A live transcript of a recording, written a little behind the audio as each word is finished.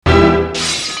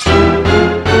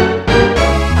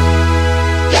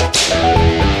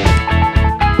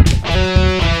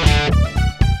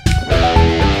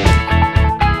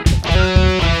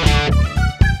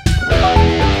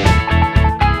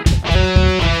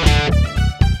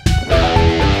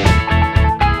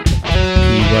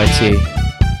T.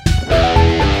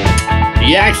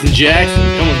 Jackson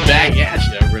coming back at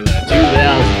you over the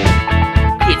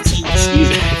 2015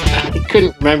 season. I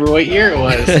couldn't remember what year it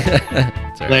was.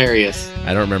 Hilarious.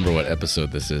 I don't remember what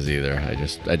episode this is either. I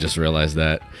just realized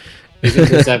that. Isn't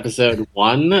this episode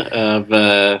 1 of...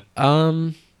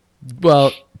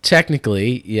 Well,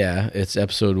 technically, yeah, it's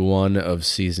episode 1 of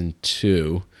season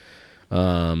 2.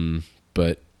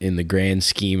 But in the grand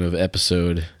scheme of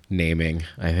episode naming,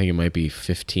 I think it might be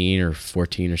 15 or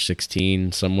 14 or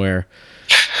 16, somewhere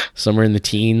in the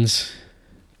teens.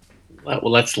 Well,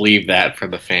 let's leave that for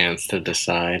the fans to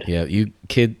decide. Yeah, you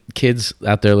kids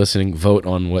out there listening, vote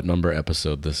on what number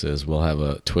episode this is. We'll have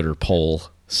a Twitter poll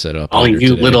set up. All you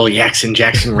today. little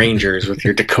Jackson Rangers with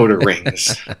your Dakota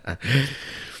rings.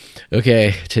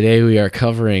 Okay, today we are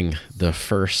covering the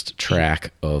first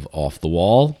track of Off the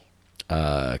Wall,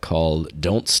 called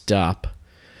Don't Stop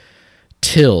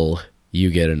Till You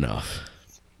Get Enough.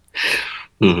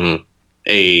 Mm-hmm.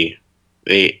 A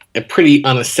pretty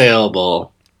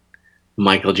unassailable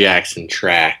Michael Jackson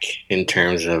track in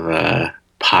terms of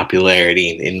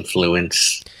popularity and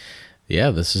influence.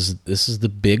 Yeah, this is the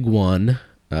big one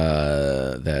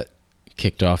that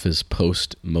kicked off his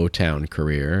post Motown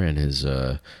career and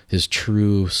his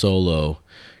true solo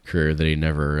career that he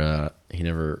never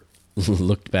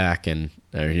looked back and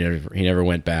he never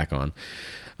went back on.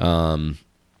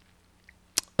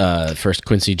 First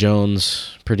Quincy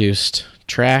Jones produced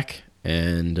track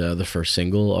and the first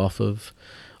single off the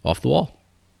Wall.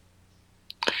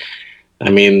 I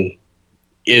mean,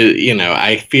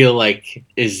 I feel like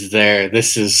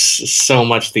this is so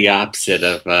much the opposite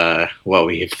of what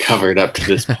we have covered up to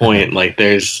this point. Like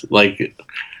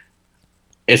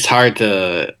it's hard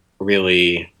to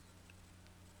really.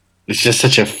 It's just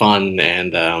such a fun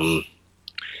and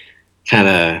kind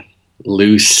of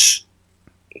loose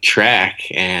track,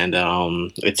 and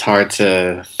it's hard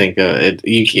to think of it.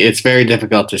 It's very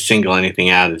difficult to single anything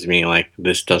out as being like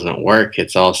this doesn't work.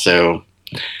 It's also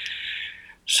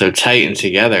so tight and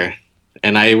together,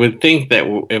 and I would think that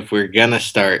if we're gonna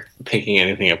start picking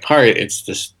anything apart, it's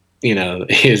this,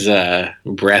 his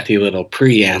breathy little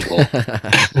preamble.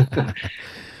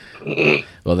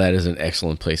 Well, that is an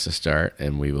excellent place to start,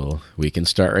 and we can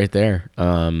start right there.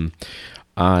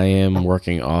 I am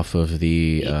working off of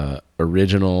the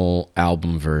original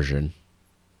album version,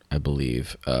 I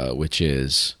believe, which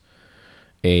is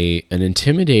an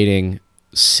intimidating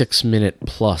 6-minute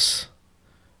plus.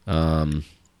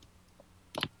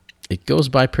 It goes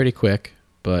by pretty quick,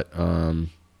 but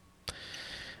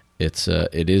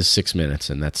it is 6 minutes,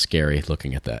 and that's scary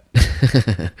looking at that.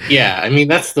 Yeah, I mean,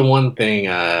 that's the one thing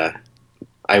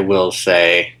I will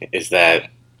say is that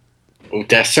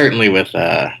certainly with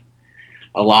a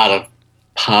lot of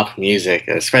pop music,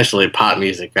 especially pop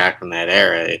music back from that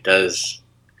era, it does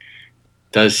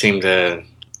seem to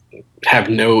have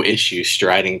no issue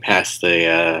striding past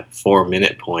the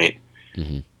 4-minute point.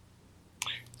 Mm-hmm.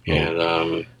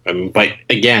 And but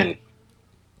again,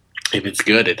 if it's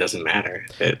good, it doesn't matter.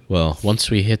 Well, once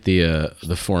we hit the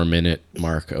 4-minute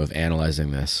mark of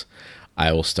analyzing this,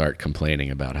 I will start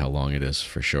complaining about how long it is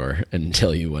for sure, and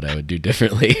tell you what I would do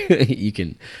differently.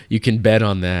 You can bet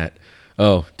on that.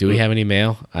 Oh, do we have any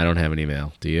mail? I don't have any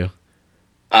mail. Do you?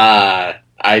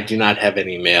 I do not have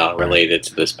any mail related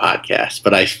to this podcast,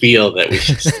 but I feel that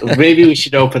maybe we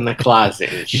should open the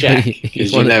closet and check,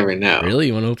 because you never know. Really?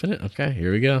 You want to open it? Okay,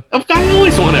 here we go. I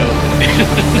always want to open it.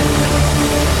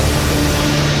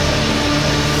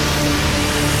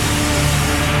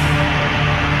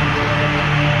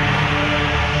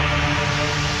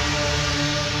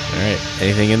 All right.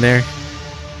 Anything in there?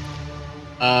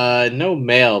 No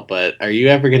mail, but are you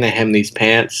ever going to hem these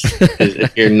pants? 'Cause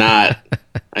if you're not,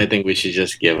 I think we should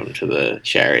just give them to the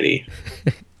charity.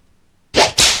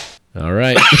 All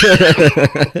right.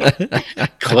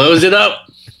 Close it up.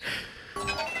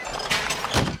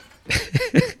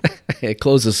 It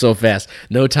closes so fast.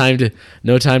 No time to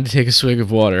take a swig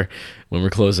of water when we're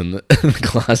closing the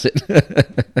closet.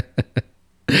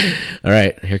 All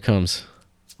right, here comes.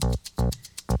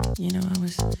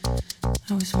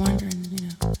 I was wondering,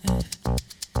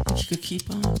 if you could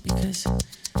keep on, because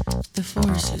the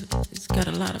force, it's got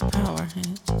a lot of power,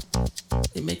 and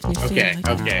it makes me feel like...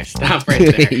 Okay, stop right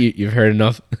there. You've heard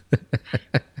enough?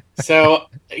 So,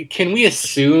 can we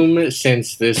assume,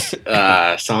 since this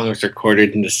song was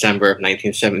recorded in December of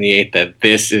 1978, that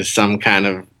this is some kind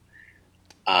of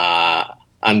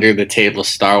under-the-table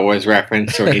Star Wars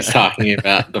reference where he's talking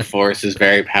about the Force is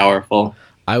very powerful?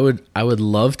 I would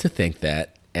love to think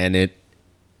that, and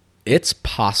it's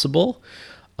possible.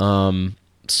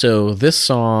 So this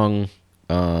song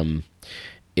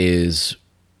is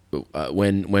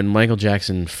when Michael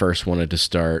Jackson first wanted to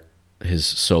start his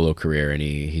solo career and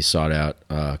he sought out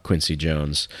Quincy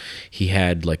Jones, he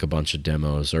had like a bunch of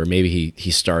demos, or maybe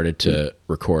he started to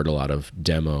record a lot of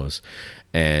demos,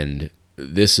 and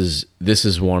this is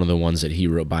one of the ones that he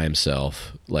wrote by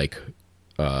himself, like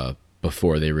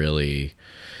before they really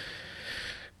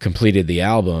completed the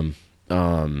album.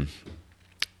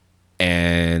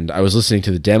 And I was listening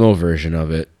to the demo version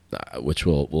of it, which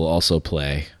we'll also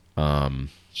play.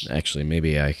 Actually,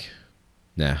 maybe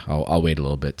I'll wait a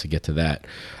little bit to get to that.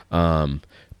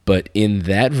 But in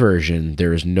that version,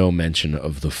 there is no mention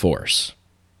of the Force.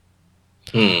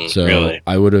 So really?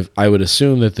 I would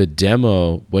assume that the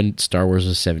demo, when Star Wars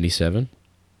was 77?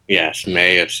 Yes,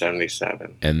 May of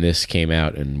 77. And this came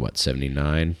out in what,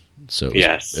 79? So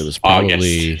it was probably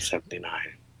August 79.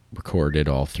 Recorded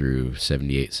all through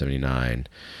 78, 79.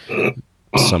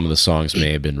 Some of the songs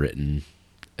may have been written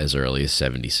as early as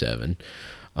 77.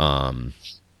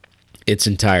 It's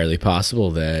entirely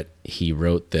possible that he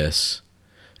wrote this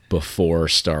before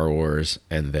Star Wars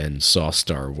and then saw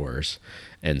Star Wars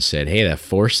and said, hey, that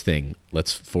Force thing,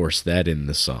 let's force that in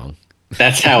the song.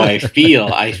 That's how I feel.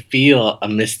 I feel a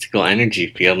mystical energy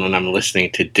field when I'm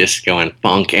listening to disco and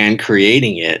funk and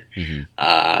creating it. Mm-hmm.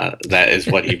 That is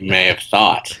what he may have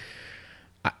thought.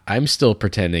 I'm still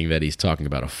pretending that he's talking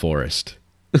about a forest.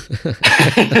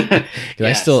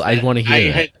 Yes, I want to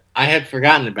hear that. I had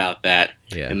forgotten about that.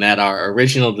 Yeah. And that our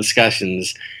original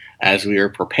discussions as we were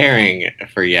preparing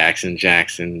for Yaks and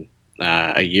Jackson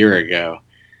a year ago,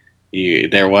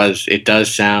 it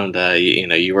does sound,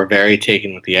 you were very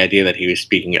taken with the idea that he was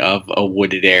speaking of a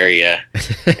wooded area,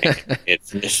 and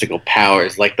its mystical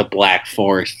powers, like the Black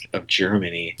Forest of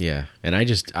Germany. Yeah, and I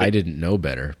didn't know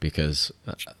better because,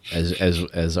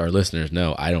 as our listeners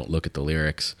know, I don't look at the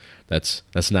lyrics.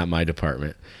 That's not my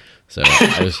department. So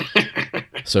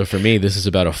so for me, this is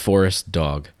about a forest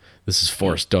dog. This is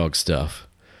forest dog stuff.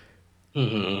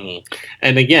 Mm-hmm.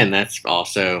 And again, that's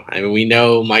also, we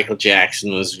know Michael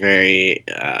Jackson was very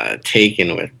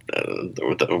taken with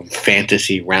the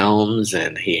fantasy realms,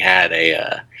 and he had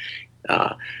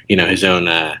his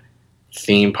own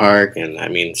theme park. And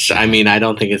I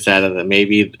don't think it's out of the,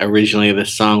 maybe originally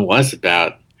this song was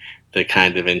about the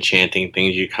kind of enchanting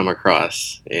things you come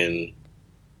across in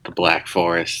the Black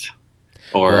Forest.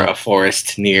 Or a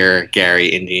forest near Gary,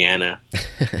 Indiana.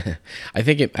 I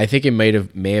think it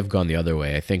may have gone the other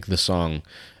way. I think the song,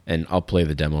 and I'll play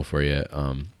the demo for you.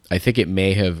 I think it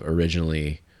may have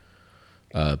originally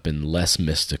been less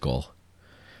mystical,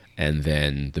 and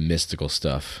then the mystical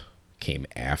stuff came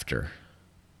after.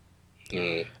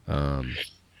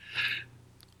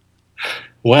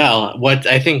 Well,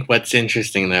 what's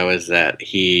interesting though is that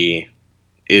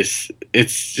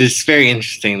it's just very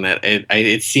interesting that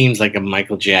it seems like a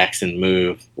Michael Jackson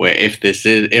move, where if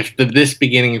this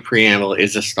beginning preamble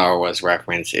is a Star Wars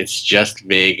reference, it's just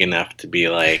vague enough to be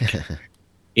like,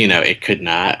 it could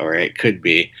not, or it could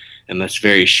be, and that's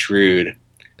very shrewd,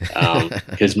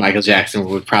 because Michael Jackson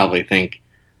would probably think,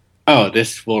 oh,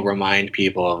 this will remind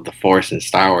people of the Force in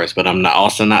Star Wars, but I'm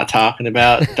also not talking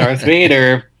about Darth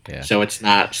Vader. Yeah. So it's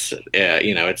not,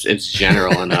 it's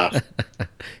general enough.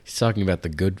 He's talking about the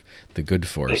good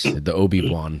Force, the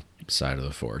Obi-Wan side of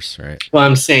the Force, right? Well,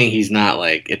 I'm saying he's not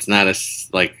like, it's not as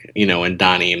like, when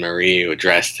Donnie and Marie were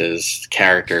dressed as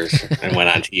characters and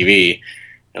went on TV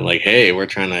and like, hey, we're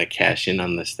trying to cash in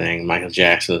on this thing. Michael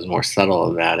Jackson was more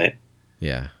subtle about it.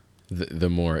 Yeah, the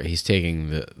more he's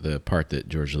taking the part that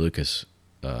George Lucas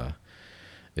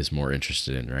is more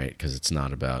interested in, right? Because it's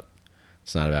not about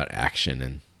action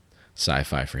and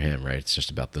sci-fi for him, right? It's just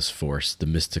about this force, the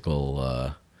mystical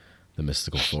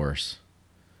force.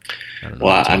 I don't know.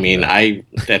 Well,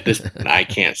 I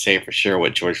can't say for sure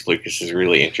what George Lucas is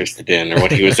really interested in, or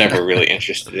what he was ever really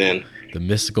interested in. The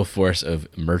mystical force of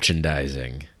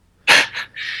merchandising.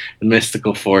 The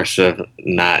mystical force of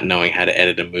not knowing how to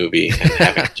edit a movie and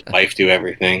having his wife do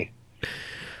everything.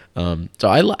 So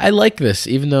I like this,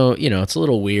 even though it's a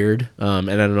little weird,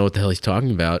 and I don't know what the hell he's talking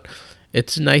about.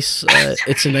 It's nice.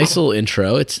 It's a nice little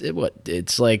intro.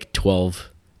 It's like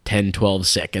 10, 12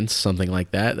 seconds, something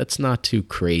like that. That's not too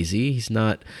crazy. He's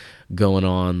not going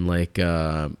on like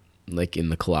in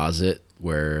the closet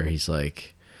where he's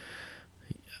like,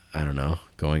 I don't know,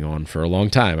 going on for a long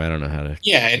time. I don't know how to.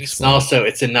 Yeah, and it's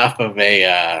enough of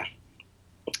a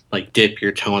like dip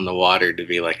your toe in the water to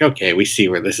be like, okay, we see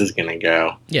where this is gonna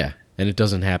go. Yeah, and it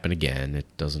doesn't happen again. It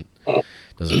doesn't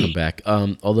come back.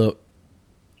 Although,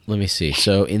 let me see.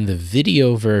 So in the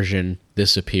video version,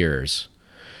 this appears,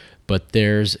 but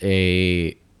there's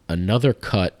another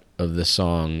cut of the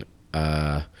song.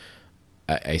 I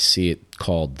I see it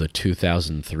called the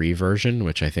 2003 version,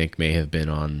 which I think may have been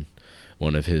on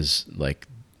one of his, like,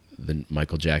 the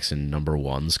Michael Jackson number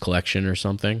ones collection or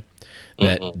something.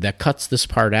 That cuts this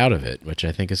part out of it, which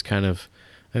I think is kind of,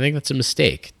 I think that's a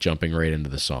mistake, jumping right into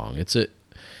the song. Yeah,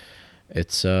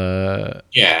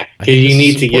 because you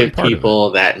need to give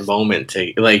people that moment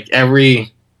to, like,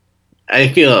 I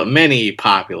feel many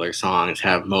popular songs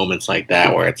have moments like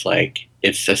that where it's like,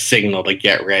 it's a signal to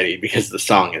get ready because the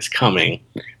song is coming.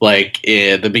 Like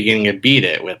the beginning of Beat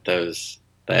It with those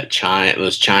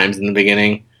chimes in the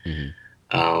beginning.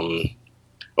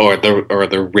 Or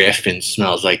the riff in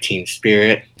Smells Like Teen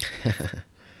Spirit.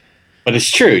 But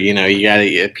it's true,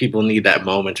 people need that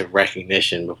moment of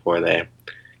recognition before they.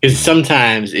 Because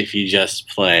sometimes if you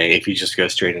just go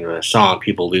straight into a song,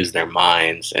 people lose their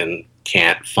minds and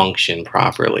can't function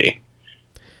properly.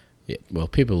 Yeah, well,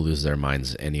 people lose their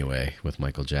minds anyway with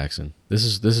Michael Jackson. This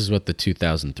is what the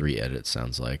 2003 edit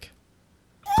sounds like.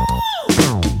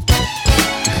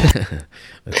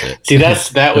 That's it. See,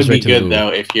 that would be good though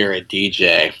if you're a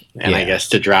DJ, and I guess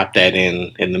to drop that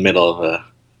in the middle of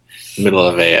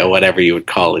a whatever you would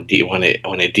call when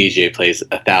a DJ plays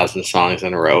 1,000 songs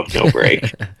in a row with no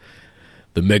break.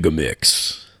 The mega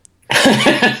mix.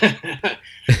 The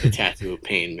Tattoo of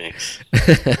Pain mix.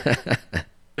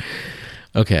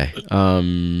 Okay.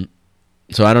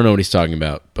 So I don't know what he's talking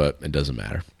about, but it doesn't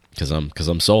matter because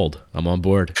I'm sold. I'm on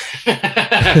board.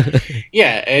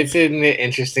 Yeah, it's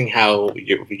interesting how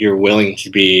you're willing to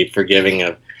be forgiving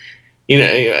of,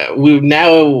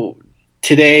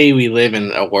 today we live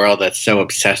in a world that's so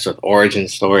obsessed with origin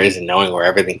stories and knowing where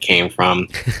everything came from.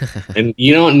 And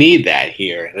you don't need that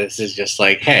here. This is just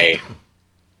like, hey,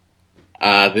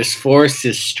 this force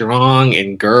is strong,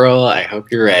 and girl, I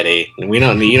hope you're ready. And you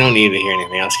don't need to hear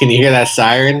anything else. Can you hear that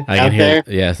siren out there?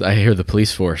 Yes, I hear the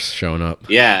police force showing up.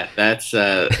 Yeah, that's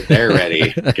they're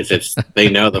ready because they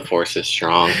know the force is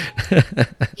strong.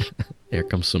 Here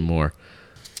comes some more.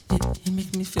 It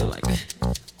makes me feel like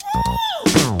that.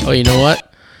 Oh, you know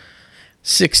what?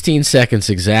 16 seconds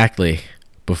exactly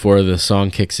before the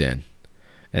song kicks in.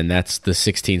 And that's the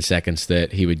 16 seconds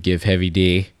that he would give Heavy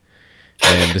D.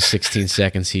 And the 16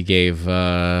 seconds he gave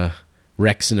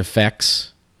Rex and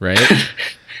Effects, right?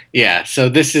 Yeah, so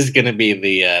this is going to be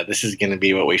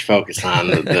what we focus on,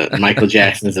 the Michael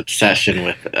Jackson's obsession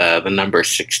with the number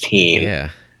 16.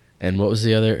 Yeah. And what was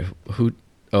the other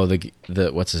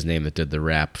the what's his name that did the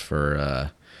rap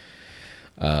for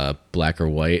Black or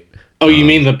White? Oh, you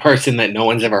mean the person that no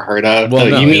one's ever heard of? Well,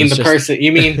 no, you mean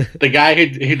the guy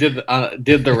who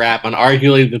did the rap on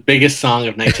arguably the biggest song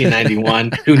of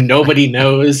 1991, who nobody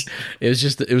knows?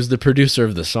 It was the producer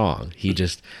of the song.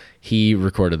 He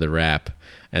recorded the rap,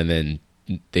 and then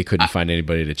they couldn't find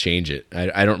anybody to change it.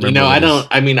 I don't remember. I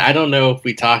don't know if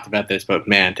we talked about this, but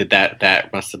man, that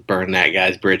must have burned that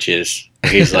guy's britches.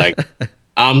 He's like,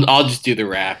 I'll just do the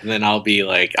rap, and then I'll be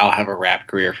like, I'll have a rap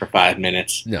career for 5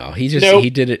 minutes. No, he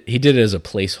did it as a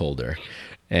placeholder,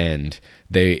 and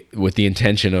they, with the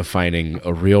intention of finding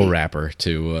a real rapper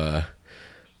to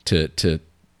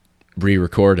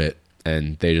re-record it,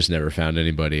 and they just never found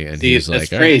anybody. And he was like,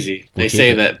 that's crazy. They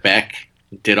say that Beck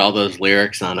did all those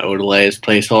lyrics on Odelay as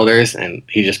placeholders, and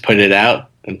he just put it out.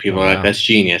 And people are like, that's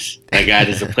genius. That guy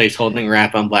does a placeholding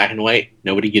rap on Black and White.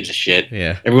 Nobody gives a shit.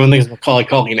 Yeah. Everyone thinks Macaulay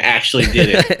Culkin actually did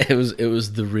it. It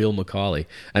was the real Macaulay.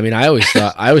 I mean, I always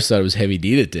thought it was Heavy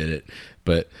D that did it,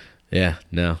 but yeah,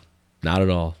 no, not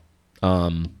at all.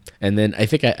 And then I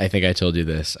think I told you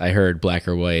this. I heard Black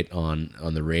or White on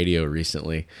the radio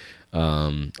recently,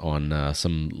 on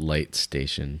some light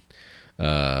station.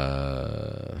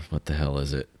 What the hell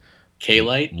is it?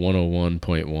 K-Light?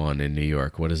 101.1 in New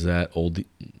York. What is that?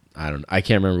 I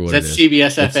can't remember what it is.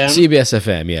 CBS FM? It's CBS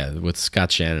FM, yeah, with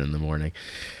Scott Shannon in the morning.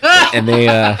 And they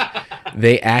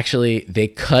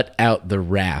cut out the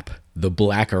rap, the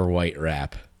Black or White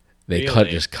rap. They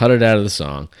just cut it out of the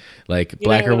song. Like,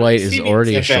 Black or White is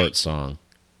already a short song.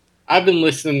 I've been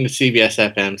listening to CBS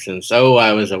FM since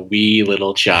I was a wee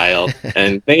little child,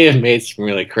 and they have made some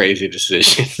really crazy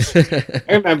decisions.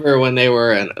 I remember when they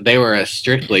were a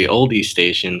strictly oldie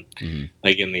station,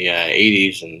 like in the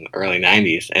 80s and early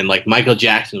 90s, and like Michael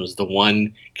Jackson was the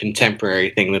one contemporary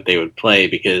thing that they would play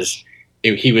because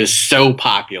he was so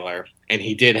popular, and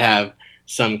he did have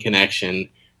some connection,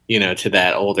 to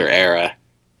that older era,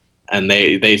 and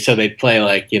they'd play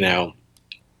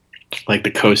like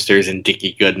the Coasters and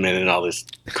Dickie Goodman and all this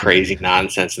crazy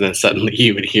nonsense, and then suddenly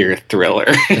you would hear Thriller.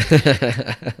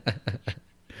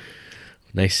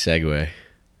 Nice segue.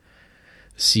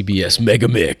 CBS Mega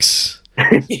Mix.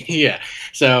 Yeah.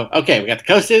 So, okay, we got the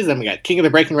Coasters, then we got King of the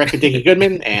Breaking Record, Dickie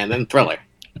Goodman, and then Thriller.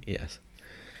 Yes.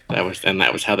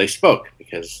 that was how they spoke,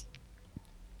 because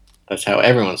that's how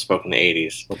everyone spoke in the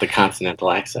 80s, with the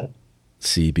continental accent.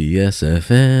 CBS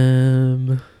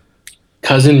FM.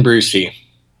 Cousin Brucey.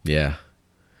 Yeah.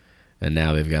 And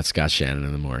now they've got Scott Shannon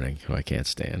in the morning, who I can't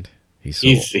stand. He's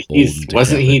old and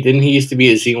wasn't he? decrepit. Didn't he used to be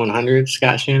a Z100,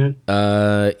 Scott Shannon?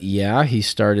 Yeah, he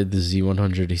started the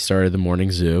Z100. He started the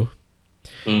Morning Zoo,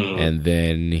 and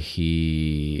then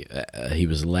he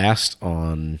was last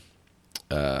on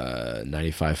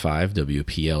 95.5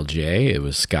 WPLJ. It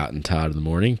was Scott and Todd in the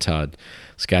morning.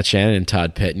 Scott Shannon and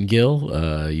Todd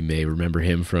Pettengill. You may remember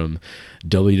him from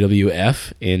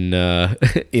WWF in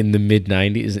in the mid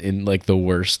 '90s, in like the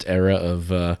worst era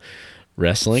of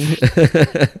wrestling.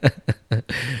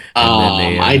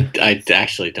 I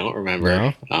actually don't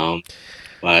remember. No?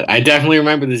 But I definitely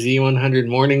remember the Z100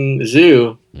 Morning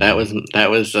Zoo. That was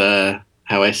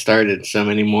how I started so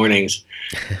many mornings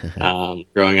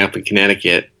growing up in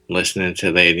Connecticut, listening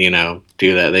to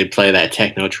do that. They'd play that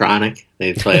Technotronic.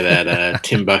 They'd play that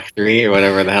Timbuk3 or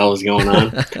whatever the hell was going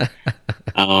on.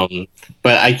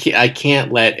 But I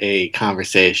can't let a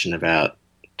conversation about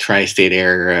tri-state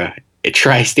area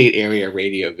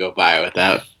radio go by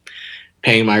without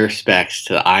paying my respects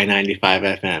to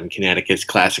I-95 FM, Connecticut's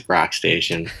classic rock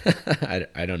station.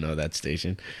 I don't know that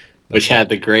station. Which had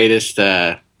the greatest,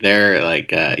 all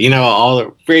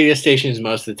the radio stations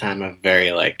most of the time have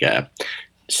very,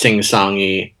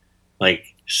 sing-songy, like,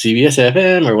 CBS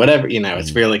FM or whatever,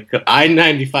 it's really,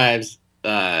 I-95's,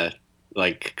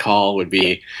 call would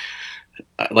be,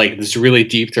 this really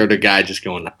deep-throated guy just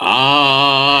going,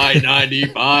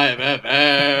 I-95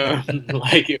 FM,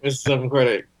 like it was some sort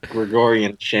of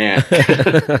Gregorian chant.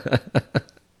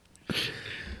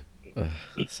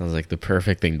 Sounds like the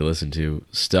perfect thing to listen to,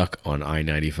 stuck on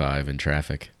I-95 in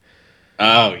traffic.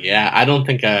 Oh, yeah. I don't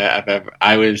think I've ever...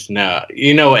 and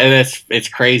it's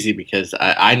crazy because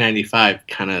I-95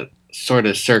 kind of sort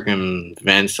of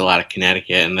circumvents a lot of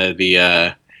Connecticut, and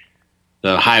the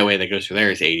highway that goes through there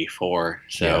is 84,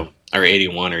 or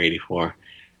 81 or 84,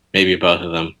 maybe both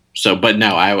of them. So, but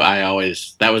no,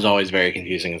 that was always very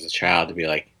confusing as a child to be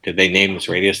like, did they name this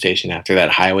radio station after that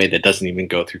highway that doesn't even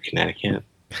go through Connecticut?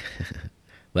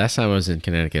 Last time I was in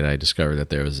Connecticut, I discovered that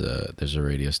there's a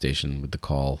radio station with the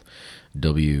call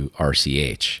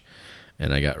WRCH,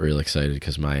 and I got real excited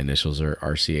because my initials are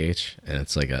RCH, and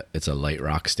it's a light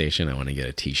rock station. I want to get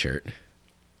a T-shirt.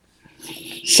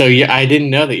 So yeah, I didn't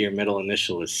know that your middle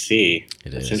initial was C.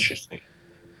 That's interesting.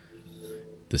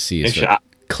 The C is for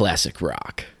classic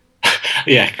rock.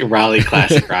 Yeah, Raleigh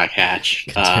Classic Rock Hatch.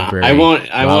 I won't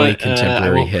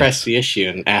press the issue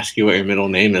and ask you what your middle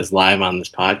name is live on this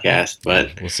podcast, but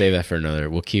we'll save that for another.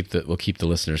 We'll keep the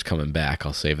listeners coming back.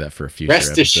 I'll save that for a future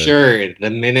Rest episode. assured,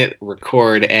 the minute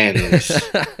record ends,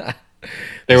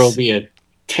 there will be a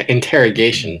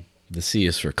interrogation. The C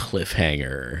is for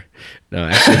cliffhanger. No,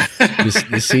 actually,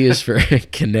 the C is for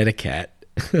Connecticut.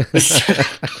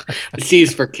 The C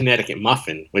is for Connecticut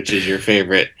Muffin, which is your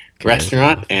favorite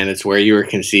restaurant, and it's where you were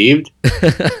conceived.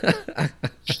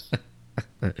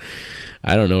 I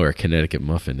don't know where Connecticut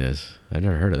Muffin is. I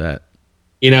never heard of that.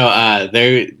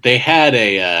 They had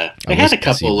a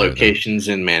couple locations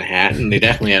in Manhattan. They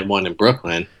definitely had one in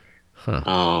Brooklyn.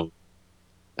 Huh.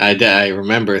 I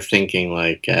remember thinking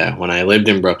when I lived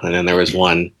in Brooklyn, and there was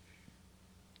one.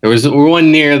 There was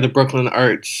one near the Brooklyn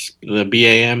Arts, the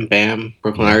BAM,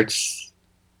 Brooklyn Arts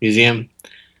Museum.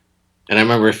 And I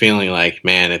remember feeling like,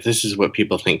 man, if this is what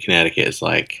people think Connecticut is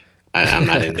like, I'm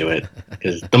not into it.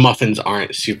 Because the muffins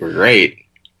aren't super great.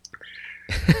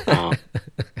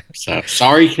 So,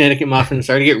 sorry, Connecticut Muffin.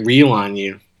 Sorry to get real on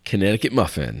you. Connecticut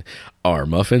Muffin. Our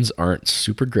muffins aren't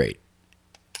super great.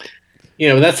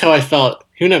 That's how I felt.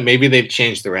 Who knows? Maybe they've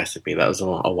changed the recipe. That was a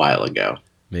while ago.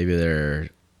 Maybe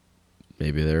they're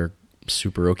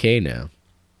super okay now.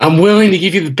 I'm willing to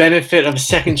give you the benefit of a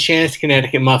second chance,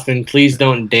 Connecticut Muffin. Please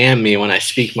don't damn me when I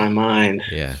speak my mind.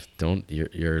 Yeah, don't.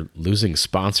 You're losing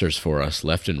sponsors for us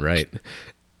left and right.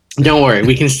 Don't worry,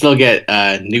 we can still get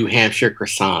New Hampshire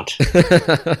croissant.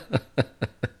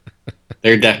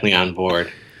 They're definitely on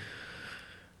board.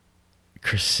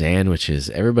 Croissantwiches.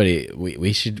 Everybody,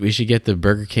 we should get the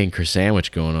Burger King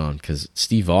croissantwich going on because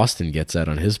Steve Austin gets that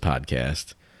on his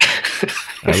podcast.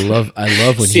 I love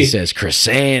when he says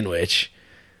croissantwich.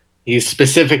 He's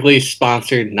specifically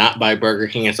sponsored not by Burger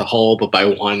King as a whole, but by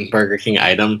one Burger King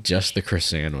item. Just the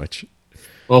croissantwich.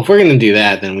 Well, if we're going to do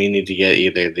that, then we need to get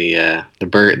either the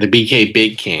BK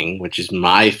Big King, which is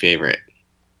my favorite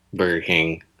Burger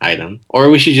King item, or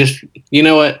we should just, you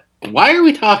know what? Why are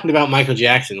we talking about Michael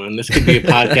Jackson when this could be a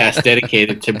podcast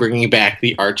dedicated to bringing back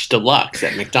the Arch Deluxe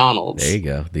at McDonald's? There you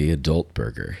go, the adult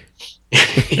burger.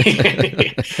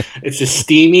 It's a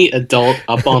steamy adult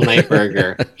up all night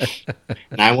burger,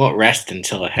 and I won't rest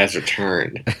until it has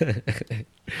returned.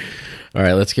 All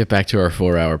right, let's get back to our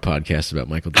 4-hour podcast about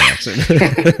Michael Jackson.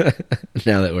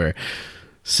 Now that we're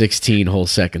 16 whole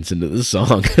seconds into the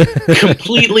song.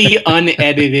 Completely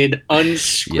unedited,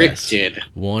 unscripted. Yes,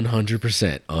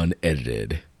 100%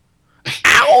 unedited.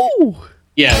 Ow!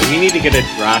 Yeah, we need to get a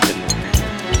drop in there.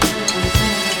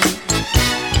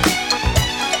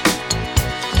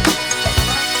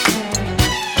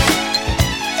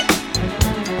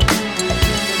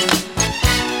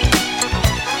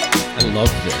 I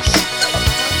love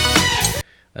this.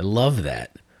 I love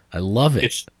that. I love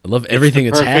it. I love it's everything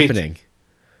the that's perfect- happening.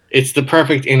 It's the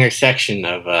perfect intersection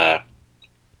of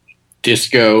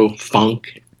disco,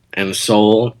 funk, and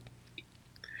soul.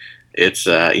 It's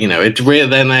it's real.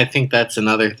 Then I think that's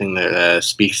another thing that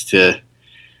speaks to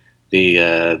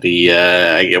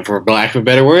the for lack of a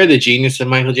better word, the genius of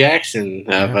Michael Jackson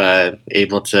of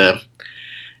able to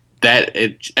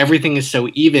everything is so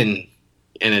even,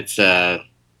 and it's I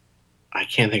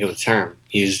can't think of the term.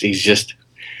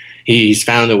 He's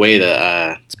found a way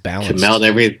to It's balanced. meld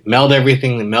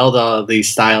everything, to meld all these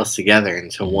styles together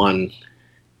into one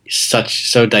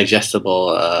so digestible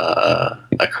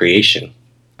a creation.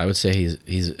 I would say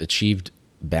he's achieved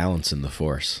balance in the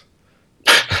Force.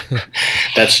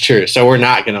 That's true. So we're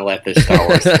not going to let this Star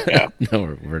Wars thing go.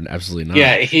 No, we're absolutely not.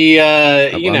 Yeah,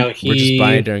 we're just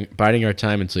biding our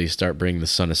time until you start bringing the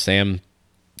Son of Sam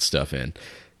stuff in.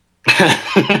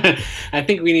 I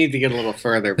think we need to get a little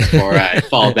further before I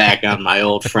fall back on my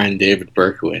old friend David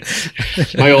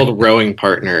Berkowitz, my old rowing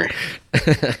partner.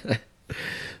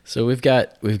 So we've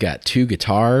got 2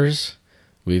 guitars,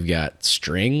 we've got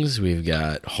strings, we've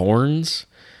got horns,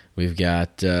 we've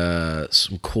got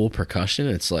some cool percussion.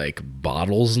 It's like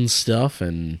bottles and stuff,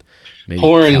 and maybe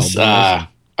Horns cowbells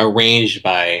arranged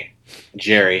by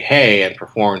Jerry Hay and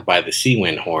performed by the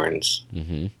Seawind Horns.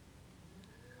 Mm-hmm.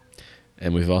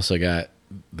 And we've also got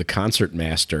the concert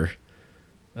master.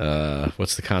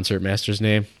 What's the concert master's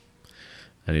name?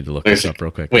 I need to look this up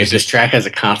real quick. Wait, this track has a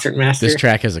concert master? This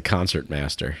track has a concert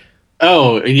master.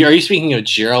 Oh, are you speaking of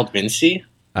Gerald Vinci?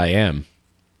 I am.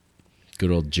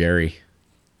 Good old Jerry.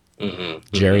 Mm-hmm.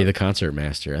 Jerry the concert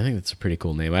master. I think that's a pretty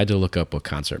cool name. I had to look up what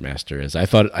concert master is. I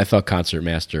thought concert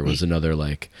master was another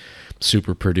like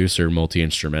super producer,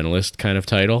 multi-instrumentalist kind of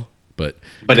title. But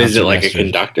is it like a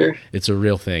conductor? It's a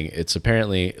real thing. It's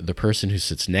apparently the person who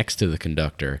sits next to the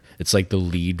conductor. It's like the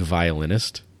lead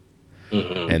violinist,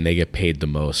 and they get paid the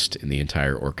most in the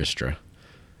entire orchestra.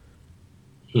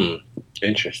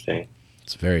 Interesting.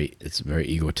 It's a very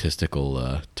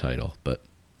egotistical title, but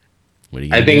what do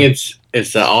you? I think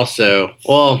it's also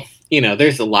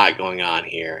there's a lot going on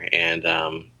here, and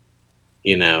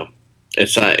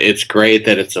it's great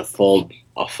that it's a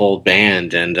full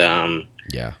band, and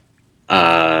yeah.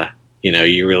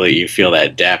 You feel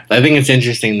that depth. I think it's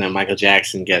interesting that Michael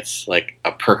Jackson gets like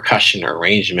a percussion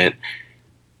arrangement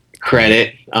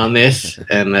credit on this,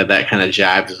 and that kind of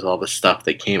jives with all the stuff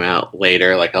that came out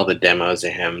later, like all the demos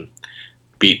of him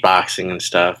beatboxing and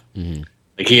stuff. Mm-hmm.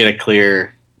 Like he had a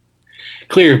clear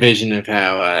vision of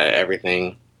how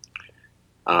everything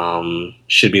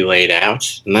should be laid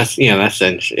out, and I think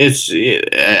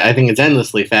it's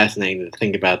endlessly fascinating to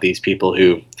think about these people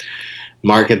who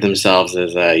market themselves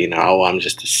as I'm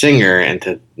just a singer, and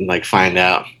to like find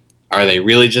out, are they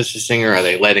really just a singer? Are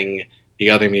they letting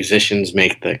the other musicians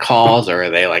make the calls, or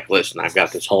are they like, listen, I've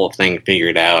got this whole thing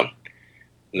figured out,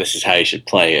 and this is how you should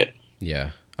play it? Yeah,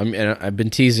 I've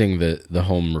been teasing the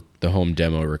home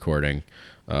demo recording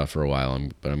for a while,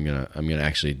 but I'm gonna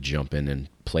actually jump in and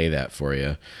play that for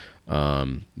you,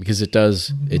 because it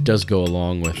does go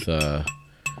along with.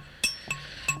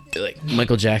 Like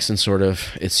Michael Jackson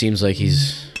it seems like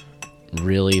he's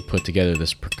really put together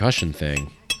this percussion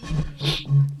thing.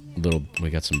 We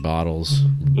got some bottles.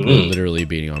 We're literally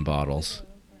beating on bottles.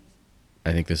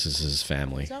 I think this is his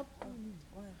family.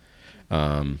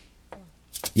 Yeah,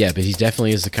 but he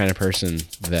definitely is the kind of person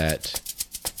that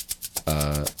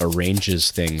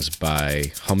arranges things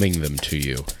by humming them to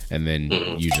you, and then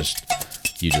you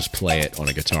just play it on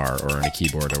a guitar or on a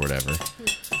keyboard or whatever.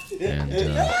 And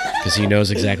because he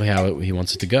knows exactly how he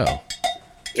wants it to go.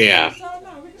 Yeah.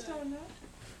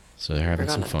 So they're having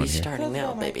some fun here. Starting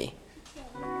now, baby.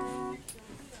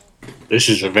 This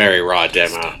is a very raw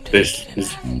demo. This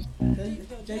is.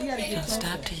 Don't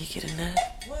stop till you get a nut.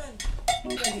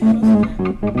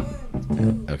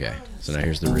 Okay, so now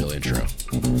here's the real intro.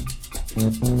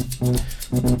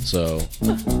 So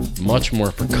much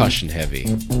more percussion heavy.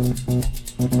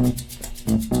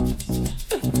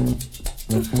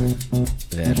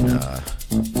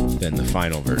 than the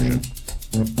final version.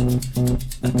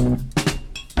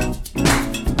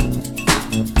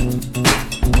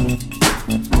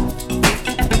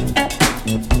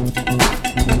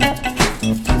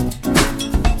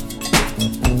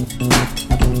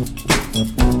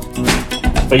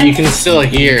 But you can still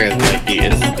hear, like, you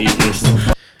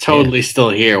can totally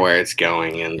still hear where it's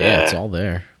going, and yeah, it's all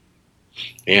there.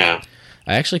 Yeah,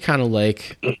 I actually kind of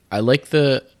like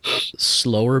the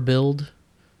slower build,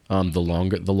 the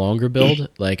longer build.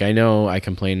 Like, I know I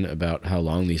complain about how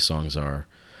long these songs are,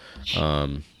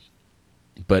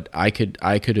 but I could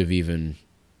have even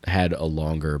had a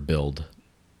longer build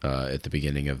at the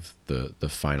beginning of the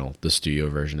studio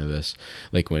version of this.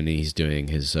 Like when he's doing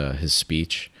his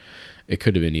speech, it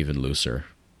could have been even looser,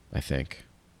 I think,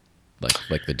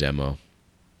 like the demo.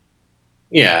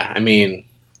 Yeah, I mean,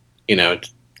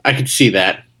 I could see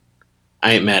that.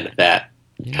 I ain't mad at that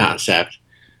concept.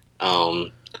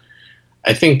 I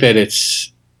think that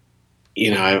it's,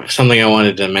 something I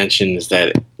wanted to mention is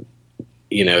that,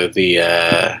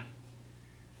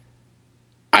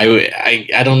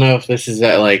 I don't know if this is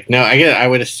no, I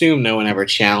would assume no one ever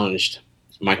challenged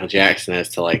Michael Jackson as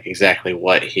to like exactly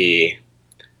what he,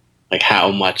 like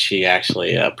how much he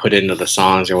actually put into the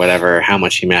songs or whatever, how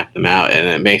much he mapped them out. And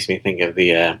it makes me think of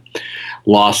the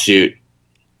lawsuit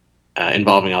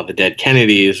involving all the Dead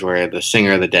Kennedys, where the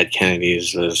singer of the Dead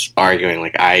Kennedys was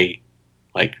arguing I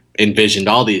envisioned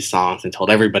all these songs and told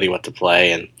everybody what to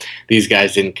play, and these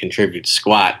guys didn't contribute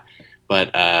squat.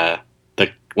 But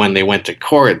when they went to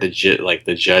court, the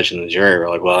judge and the jury were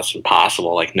like, "Well, that's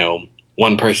impossible. Like, no,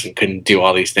 one person couldn't do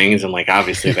all these things, and like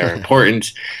obviously they're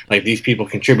important. Like these people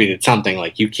contributed something.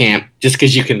 Like you can't, just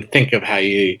because you can think of how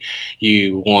you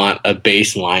want a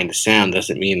bass line to sound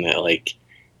doesn't mean that like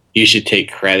you should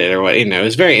take credit or what." It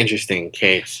was a very interesting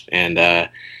case, and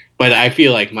but I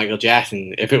feel like Michael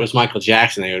Jackson, if it was Michael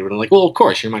Jackson, they would have been like, "Well, of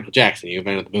course you're Michael Jackson. You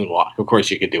invented the moonwalk. Of course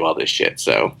you could do all this shit."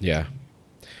 So yeah.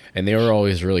 And they were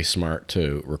always really smart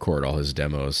to record all his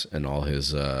demos and all his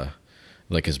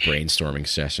his brainstorming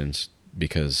sessions,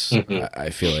 because I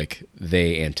feel like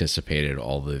they anticipated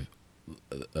all the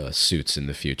suits in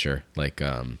the future. Like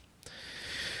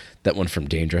that one from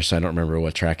Dangerous, I don't remember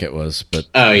what track it was, but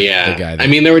oh yeah, the guy I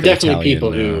mean there were definitely Italian,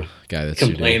 people who guy that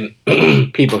complained,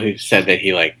 people who said that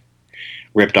he like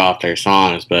ripped off their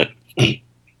songs, but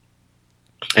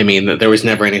I mean there was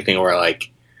never anything where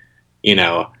like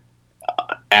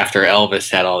after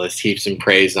Elvis had all this heaps and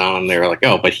praise on him, they were like,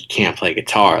 "Oh, but he can't play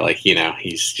guitar. Like,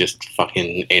 he's just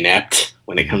fucking inept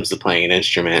when it comes to playing an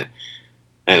instrument."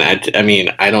 And I mean,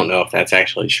 I don't know if that's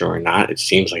actually true or not. It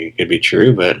seems like it could be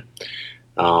true, but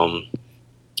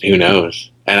who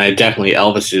knows? And I definitely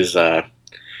Elvis's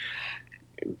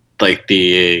like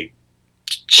the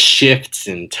shifts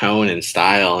in tone and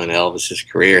style in Elvis's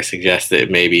career suggest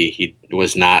that maybe he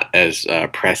was not as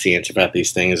prescient about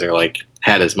these things, or like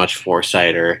had as much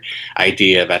foresight or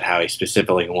idea about how he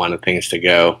specifically wanted things to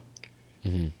go.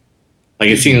 Mm-hmm. Like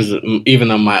it seems, even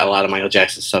though a lot of Michael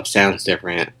Jackson's stuff sounds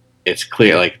different, it's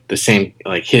clear like the same,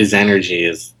 like his energy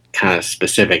is kind of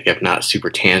specific, if not super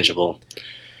tangible.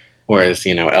 Whereas,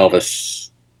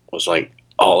 Elvis was like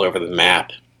all over the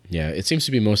map. Yeah, it seems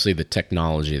to be mostly the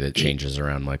technology that changes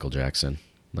around Michael Jackson.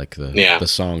 Like the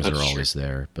songs are always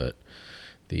there, but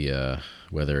the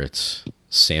whether it's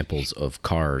samples of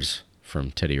Cars from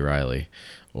Teddy Riley,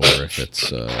 or if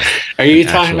it's are you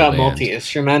talking about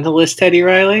multi-instrumentalist Teddy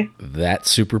Riley? That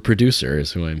super producer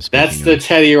is who I'm speaking. That's the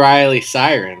Teddy Riley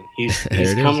siren. He's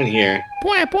coming here.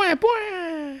 Boy, boy,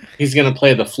 boy. He's gonna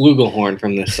play the flugelhorn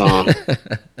from this song.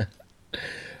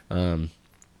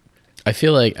 I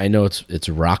feel like, I know it's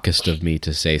rockist of me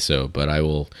to say so, but I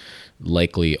will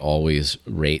likely always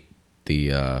rate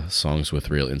the songs with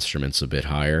real instruments a bit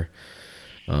higher.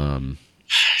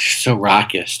 So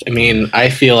rockist. I mean, I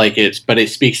feel like but it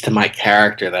speaks to my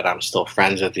character that I'm still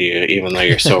friends with you, even though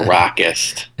you're so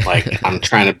rockist. Like, I'm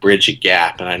trying to bridge a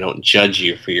gap, and I don't judge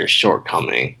you for your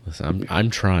shortcoming. Listen, I'm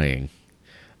trying.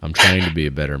 I'm trying to be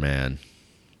a better man.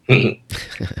 You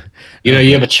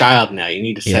have a child now. You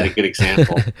need to set a good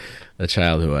example. A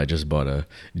child who I just bought a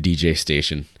DJ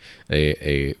station,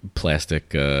 a plastic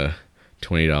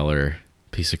 $20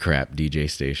 piece of crap DJ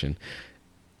station.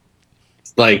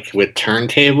 Like with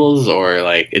turntables, or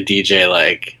like a DJ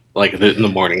like in the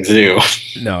morning zoo?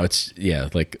 No, it's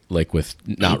like with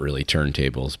not really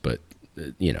turntables, but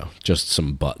just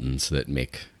some buttons that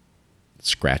make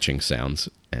scratching sounds,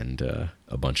 and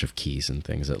a bunch of keys and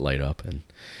things that light up and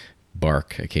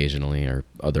bark occasionally, or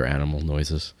other animal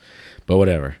noises. But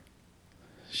whatever.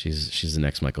 She's the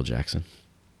next Michael Jackson.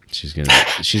 She's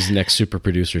the next super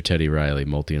producer, Teddy Riley,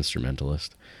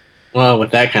 multi-instrumentalist. Well,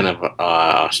 with that kind of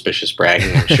auspicious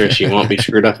bragging, I'm sure she won't be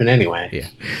screwed up in any way. Yeah.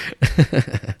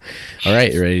 All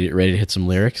right, ready to hit some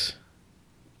lyrics?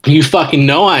 You fucking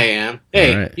know I am.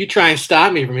 Hey, right. You try and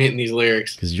stop me from hitting these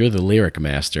lyrics. Because you're the lyric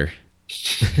master.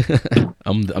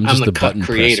 I'm just the button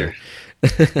creator.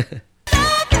 presser.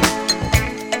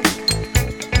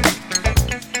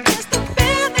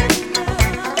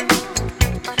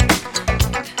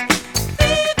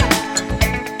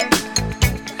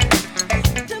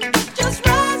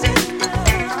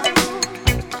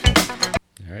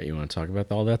 You want to talk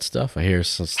about all that stuff? I hear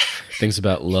some things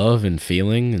about love and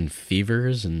feeling and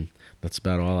fevers, and that's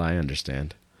about all I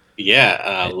understand.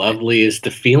 Yeah, lovely is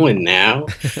the feeling now.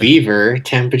 Fever,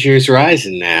 temperatures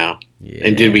rising now. Yeah.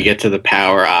 And did we get to the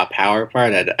power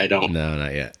part? I don't. No,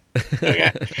 not yet.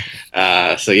 Okay.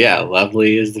 So yeah,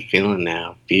 lovely is the feeling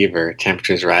now. Fever,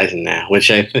 temperatures rising now. Which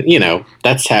I think,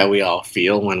 that's how we all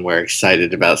feel when we're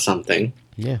excited about something.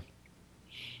 Yeah.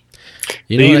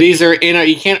 These are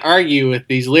you can't argue with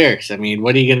these lyrics. I mean,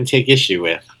 what are you going to take issue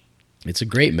with? It's a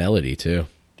great melody too.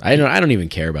 I don't even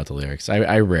care about the lyrics.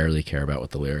 I rarely care about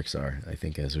what the lyrics are. I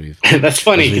think that's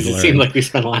funny because it seemed like we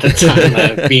spent a lot of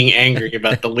time being angry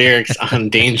about the lyrics on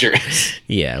Dangerous.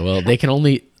 Yeah, well,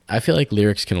 I feel like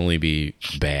lyrics can only be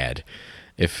bad.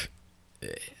 If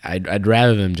I'd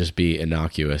rather them just be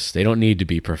innocuous. They don't need to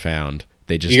be profound.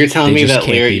 You're telling me that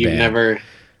lyric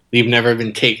You've never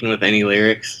been taken with any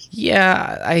lyrics?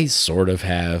 Yeah, I sort of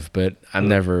have, but I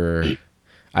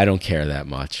don't care that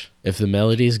much. If the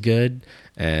melody's good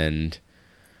and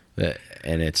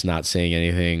it's not saying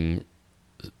anything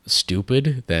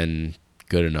stupid, then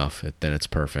good enough. Then it's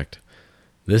perfect.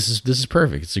 This is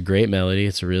perfect. It's a great melody.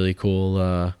 It's a really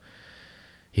cool.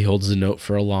 He holds the note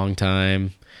for a long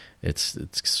time. It's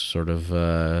sort of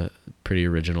a pretty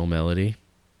original melody.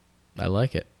 I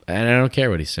like it, and I don't care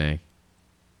what he's saying.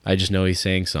 I just know he's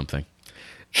saying something.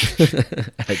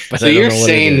 So you're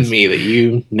saying to me that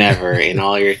you never, in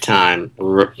all your time,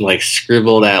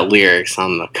 scribbled out lyrics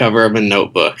on the cover of a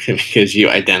notebook because you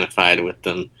identified with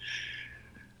them?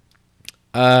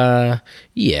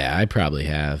 Yeah, I probably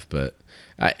have, but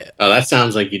that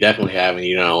sounds like you definitely have, and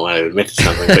you don't want to admit to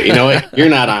something. But you know what? You're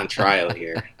not on trial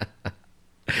here.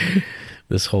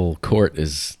 This whole court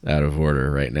is out of order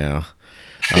right now.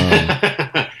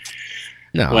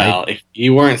 No. Well, if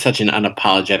you weren't such an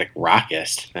unapologetic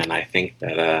rockist, then I think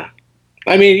that.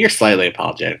 You're slightly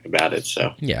apologetic about it.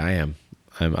 So yeah, I am.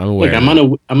 I'm aware.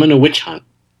 Look, I'm on a witch hunt.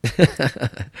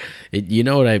 You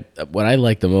know what I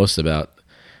like the most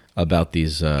about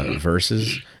these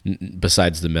verses,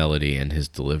 besides the melody and his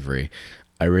delivery,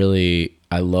 I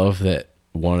love that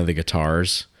one of the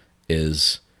guitars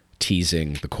is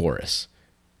teasing the chorus.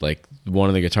 Like one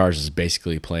of the guitars is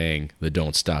basically playing the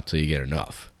 "Don't Stop Till You Get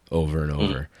Enough" over and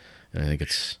over, and I think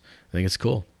it's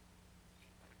cool.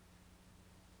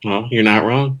 Well, you're not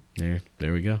wrong. There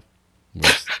we go.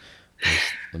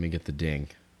 Let me get the ding.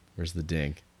 Where's the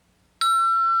ding?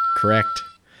 Correct.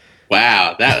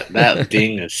 Wow, that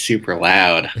ding is super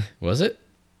loud. Was it?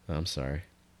 Oh, I'm sorry.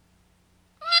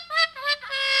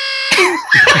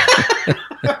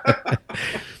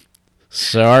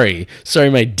 Sorry,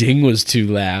 my ding was too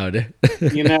loud.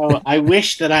 I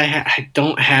wish that I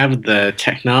don't have the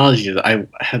technology that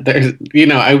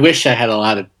I wish I had a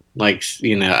lot of I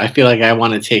feel like I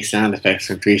want to take sound effects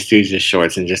from Three Stooges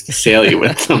shorts and just assail you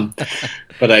with them,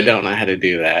 but I don't know how to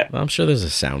do that. Well, I'm sure there's a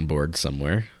soundboard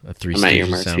somewhere, a Three I'm at your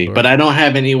Stooges mercy, soundboard. but I don't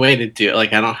have any way to do. I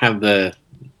don't have I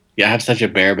have such a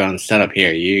bare bones setup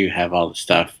here. You have all the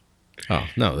stuff. Oh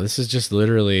no, this is just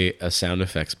literally a sound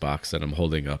effects box that I'm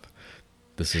holding up.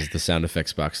 This is the sound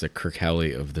effects box that Kirk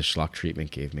Howley of the Schlock Treatment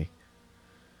gave me.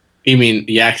 You mean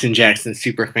Jackson Jackson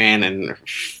superfan and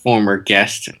former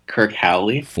guest Kirk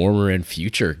Howley? Former and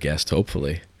future guest,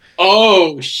 hopefully.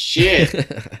 Oh,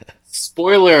 shit.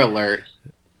 Spoiler alert.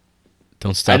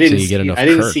 Don't stop till you get enough Kirk. I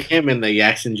didn't see him in the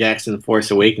Jackson Jackson Force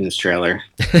Awakens trailer.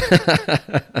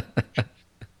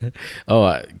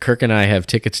 Kirk and I have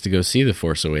tickets to go see The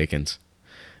Force Awakens.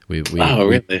 We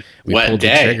really? We what pulled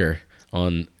day? the trigger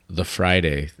on the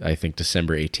Friday, I think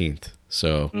December 18th.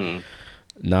 So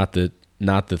not the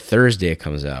Thursday it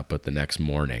comes out, but the next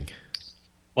morning.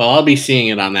 Well, I'll be seeing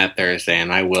it on that Thursday,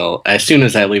 and I will, as soon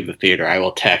as I leave the theater, I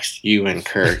will text you and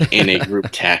Kirk in a group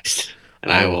text,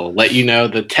 and I will let you know.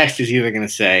 The text is either going to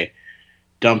say,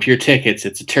 "Dump your tickets,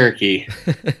 it's a turkey,"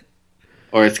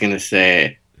 or it's going to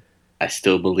say, "I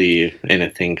still believe in a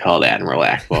thing called Admiral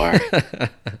Akbar."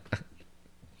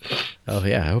 Oh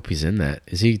yeah, I hope he's in that.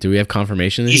 Is he? Do we have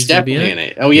confirmation that he's definitely in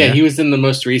it? Oh yeah, he was in the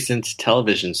most recent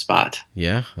television spot.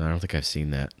 Yeah, I don't think I've seen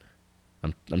that.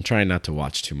 I'm trying not to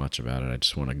watch too much about it. I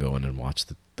just want to go in and watch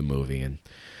the movie, and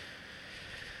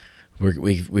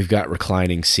we've got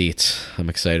reclining seats. I'm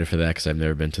excited for that because I've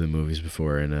never been to the movies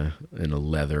before in a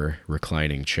leather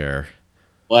reclining chair.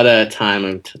 What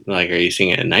time are you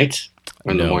seeing it at night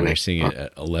or in the morning? We're seeing it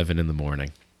at 11 in the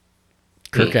morning.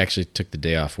 Kirk actually took the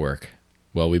day off work.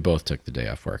 Well, we both took the day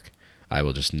off work. I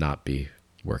will just not be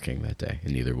working that day,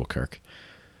 and neither will Kirk.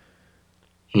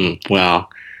 Well,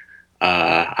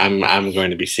 I'm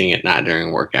going to be seeing it not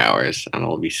during work hours.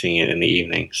 I'll be seeing it in the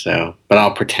evening. So, but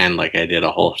I'll pretend like I did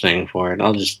a whole thing for it.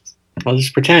 I'll just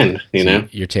pretend, you know.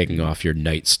 You're taking off your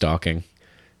night stalking.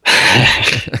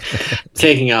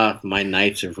 Taking off my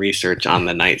nights of research on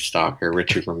the Night Stalker,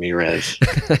 Richard Ramirez.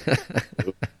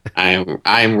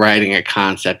 I'm writing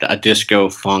a disco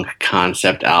funk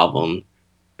concept album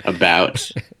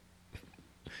about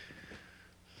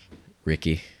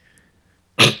Ricky.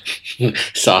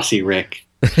 Saucy Rick.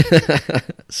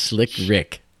 Slick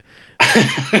Rick.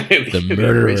 The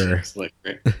murderer. Slick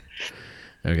Rick.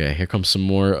 Okay, here comes some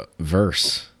more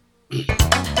verse.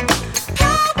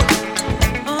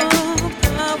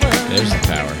 There's the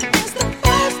power.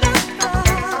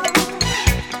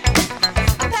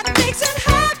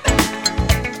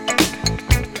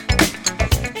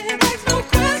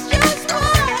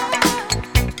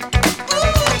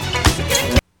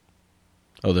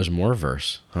 Oh, there's more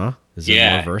verse, huh? Is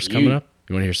there more verse coming up?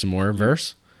 You want to hear some more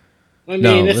verse? I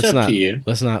mean, it's up to you.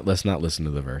 Let's not listen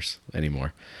to the verse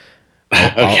anymore.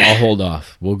 I'll hold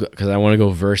off. We'll go because I want to go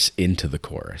verse into the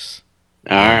chorus.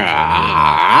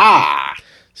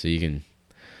 So you can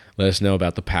let us know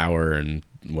about the power and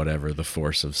whatever the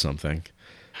force of something.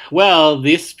 Well,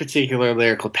 this particular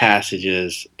lyrical passage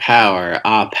is power,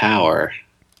 power,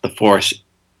 the force.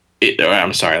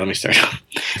 I'm sorry. Let me start.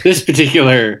 This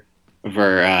particular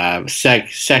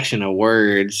section of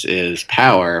words is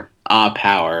power,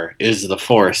 power is the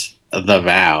force, the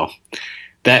vow.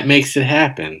 That makes it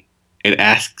happen. It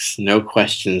asks no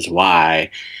questions why,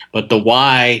 but the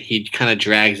why he kind of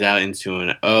drags out into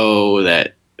an O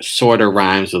that sort of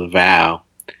rhymes with vow.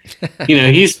 You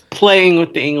know, he's playing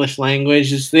with the English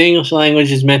language. The English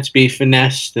language is meant to be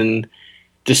finessed and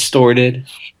distorted.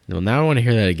 Well, now I want to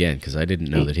hear that again because I didn't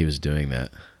know that he was doing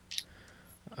that.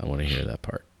 I want to hear that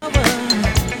part.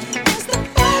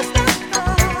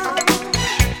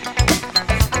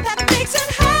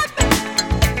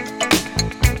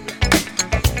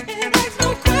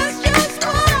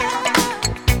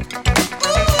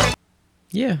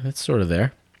 Yeah, it's sort of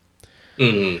there.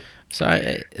 Mm-hmm. So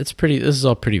it's pretty. This is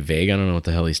all pretty vague. I don't know what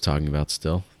the hell he's talking about.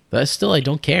 Still, I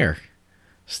don't care.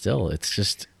 Still,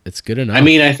 it's good enough. I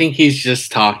mean, I think he's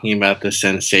just talking about the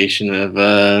sensation of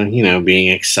being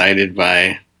excited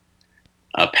by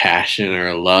a passion or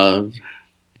a love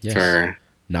for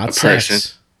not a sex,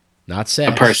 person. Not sex,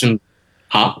 a person,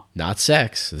 huh? Not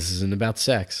sex. This isn't about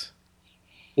sex.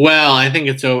 Well, I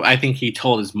think he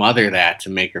told his mother that to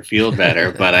make her feel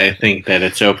better, but I think that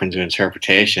it's open to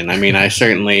interpretation. I mean, I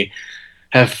certainly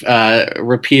have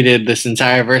repeated this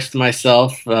entire verse to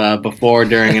myself before,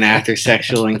 during, and after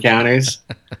sexual encounters.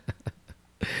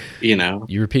 You know,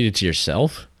 you repeat it to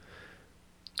yourself.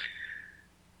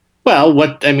 Well,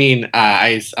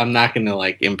 I'm not going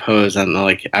to impose on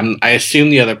I assume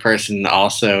the other person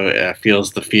also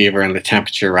feels the fever and the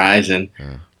temperature rising.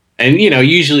 And,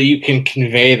 usually you can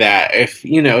convey that if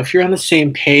you're on the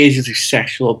same page with your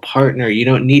sexual partner, you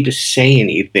don't need to say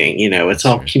anything. It's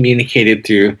all communicated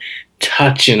through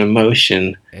touch and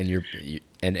emotion.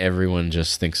 And everyone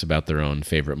just thinks about their own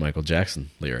favorite Michael Jackson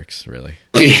lyrics, really.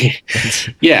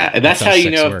 Yeah, that's how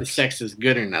you know works. if the sex is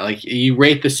good or not. You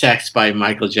rate the sex by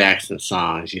Michael Jackson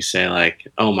songs. You say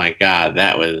oh my God,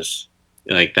 that was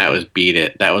Beat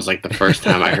It. That was the first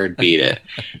time I heard Beat It.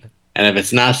 And if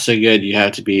it's not so good, you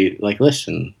have to be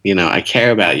listen, I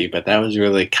care about you, but that was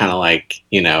really kind of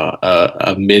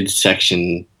a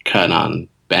midsection cut on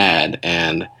bad.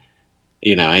 And,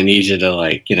 I need you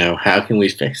to how can we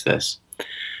fix this?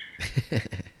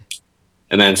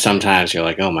 And then sometimes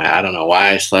you're oh my, I don't know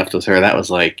why I slept with her. That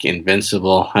was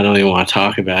invincible. I don't even want to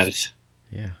talk about it.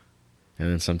 Yeah. And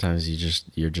then sometimes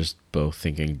you're just both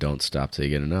thinking, don't stop till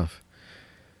you get enough.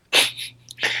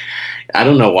 I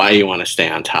don't know why you want to stay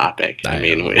on topic. I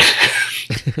mean,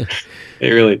 it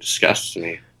really disgusts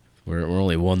me. We're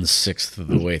only 1/6 of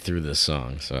the way through this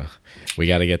song, so we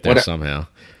got to get there somehow.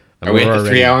 Are we at the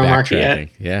 3-hour mark yet?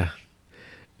 Yeah.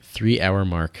 3-hour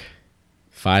mark.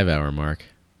 5-hour mark.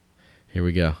 Here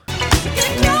we go.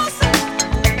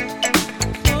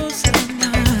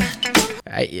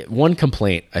 One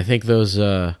complaint. I think those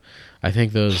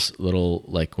little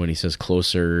when he says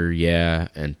closer, yeah,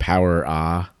 and power,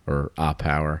 or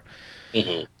power.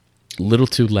 Mm-hmm. A little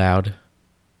too loud.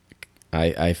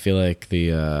 I feel like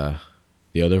the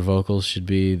other vocals should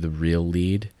be the real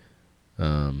lead.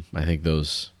 I think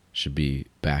those should be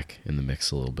back in the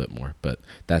mix a little bit more, but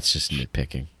that's just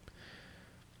nitpicking.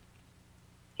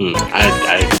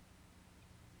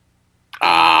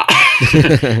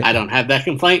 I don't have that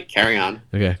complaint. Carry on.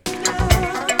 Okay.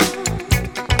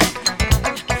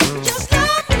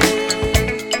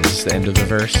 Is this the end of the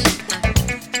verse?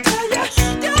 Yes.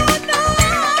 Here we go.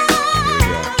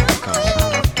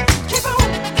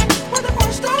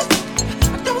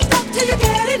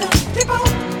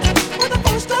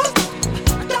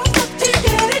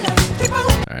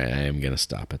 All right, I am gonna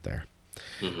stop it there.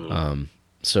 Mm-hmm.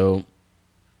 So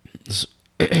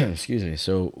excuse me.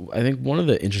 So I think one of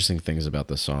the interesting things about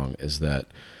this song is that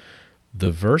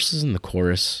the verses and the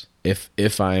chorus, I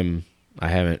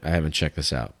haven't checked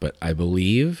this out, but I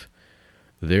believe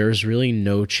there's really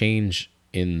no change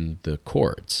in the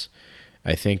chords.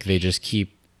 I think they just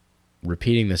keep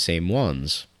repeating the same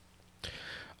ones.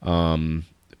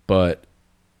 But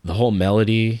the whole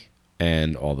melody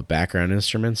and all the background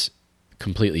instruments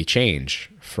completely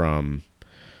change from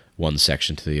one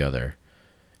section to the other.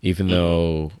 Even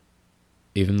though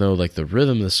like the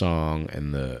rhythm of the song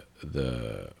and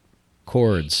the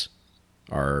chords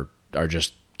are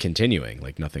just continuing,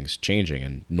 like nothing's changing.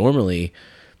 And normally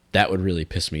that would really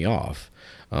piss me off.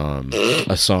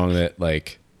 A song that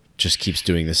like just keeps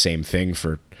doing the same thing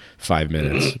for 5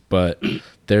 minutes, but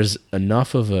there's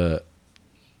enough of a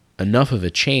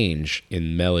change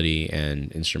in melody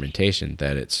and instrumentation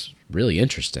that it's really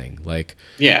interesting. Like,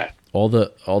 Yeah. all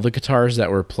the guitars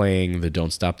that were playing the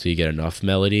 "Don't Stop Till You Get Enough"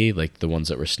 melody, like the ones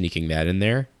that were sneaking that in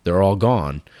there, they're all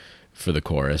gone for the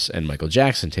chorus, and Michael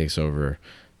Jackson takes over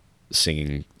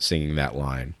singing that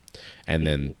line. And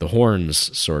then the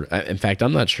horns in fact,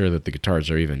 I'm not sure that the guitars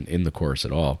are even in the chorus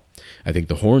at all. I think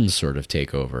the horns sort of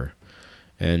take over.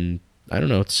 And I don't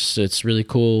know, it's really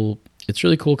cool. It's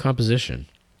really cool composition.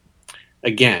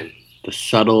 Again, the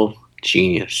subtle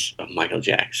genius of Michael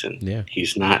Jackson. Yeah.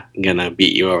 He's not gonna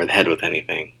beat you over the head with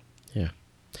anything. Yeah.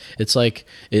 It's like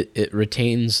it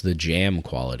retains the jam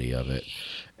quality of it,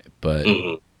 but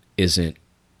isn't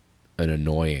an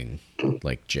annoying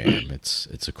like jam.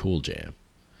 It's a cool jam.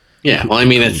 Yeah, well, I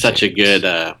mean, it's such a good,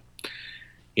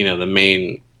 the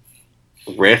main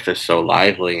riff is so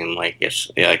lively, and like it's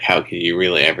like, how could you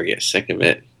really ever get sick of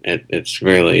it? It's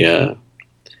really,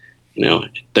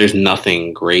 there's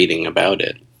nothing grating about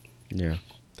it. Yeah,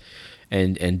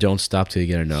 and "Don't Stop Till You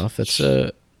Get Enough." That's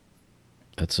a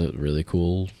really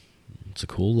cool. It's a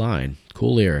cool line.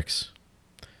 Cool lyrics.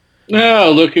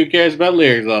 Oh, look who cares about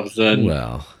lyrics all of a sudden.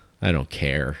 Well, I don't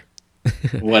care.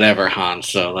 Whatever, Han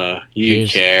Solo. You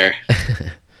care.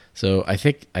 So I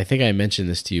think I mentioned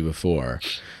this to you before,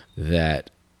 that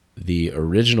the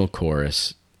original song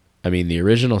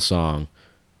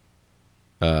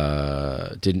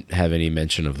didn't have any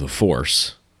mention of the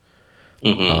Force.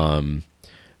 Mm-hmm.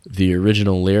 The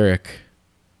original lyric,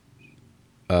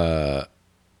 so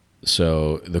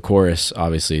the chorus,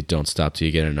 obviously, "Don't stop till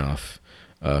you get enough.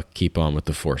 Keep on with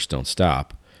the Force, don't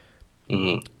stop."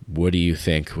 Mm-hmm. What do you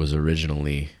think was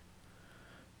originally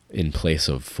in place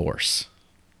of Force?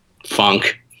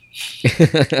 Funk.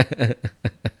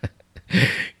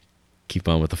 Keep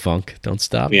on with the funk, don't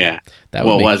stop. Yeah.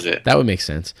 What was it? That would make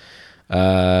sense.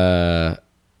 The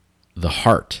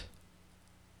Heart.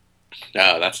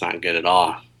 Oh, that's not good at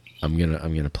all. I'm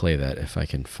gonna play that if I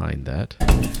can find that.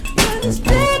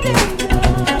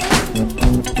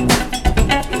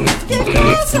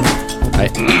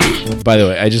 By the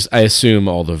way, I assume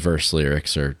all the verse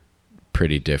lyrics are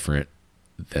pretty different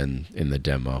than in the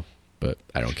demo, but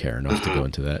I don't care enough to go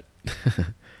into that.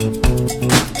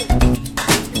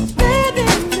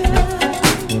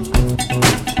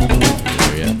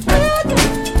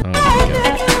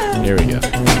 There we go.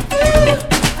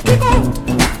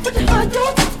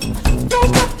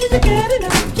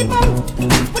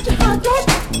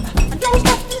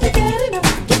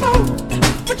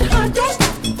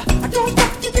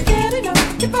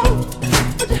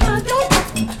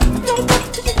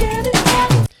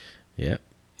 Yeah,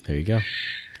 there you go.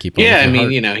 Keep on. Yeah, I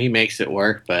mean, he makes it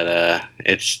work, but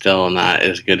it's still not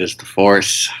as good as the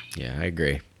Force. Yeah, I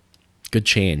agree. Good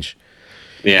change.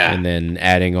 Yeah, and then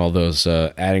adding all those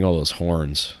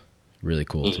horns, really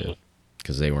cool too,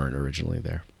 because they weren't originally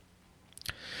there.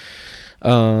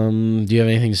 Do you have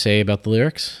anything to say about the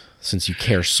lyrics, since you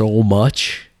care so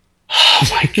much? Oh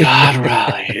my God,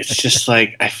 Riley! It's just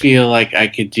like, I feel like I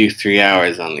could do 3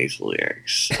 hours on these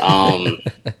lyrics.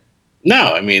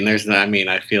 No, I mean,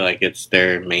 I feel like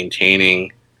they're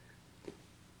maintaining,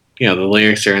 the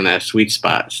lyrics are in that sweet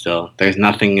spot still. There's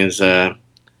nothing as I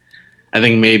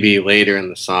think maybe later in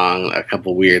the song a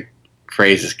couple weird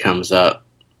phrases come up,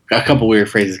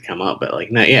 but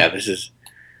like no, yeah, this is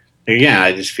again.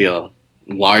 I just feel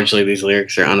largely these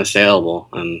lyrics are unassailable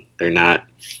and they're not.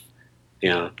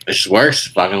 It just works.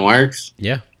 Fucking works.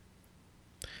 Yeah.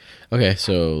 Okay,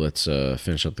 so let's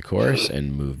finish up the chorus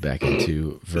and move back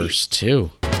into verse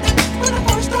 2.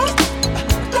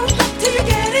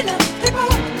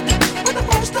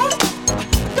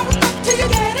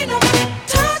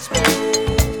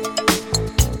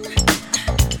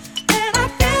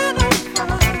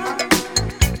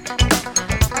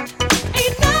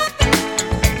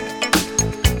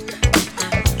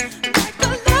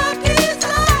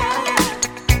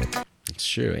 It's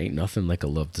true. Ain't nothing like a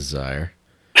love desire.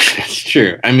 It's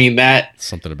true. I mean,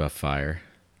 Something about fire.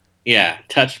 Yeah,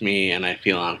 touch me and I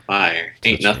feel on fire.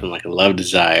 Ain't nothing like a love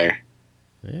desire.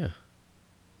 Yeah,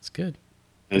 it's good.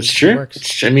 It's true.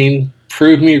 I mean,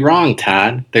 prove me wrong,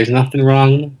 Todd. There's nothing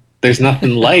wrong. There's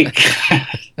nothing like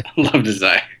love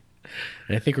desire.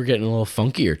 And I think we're getting a little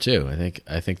funkier too.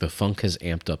 I think the funk has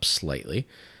amped up slightly.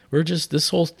 We're just this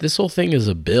whole thing is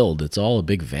a build. It's all a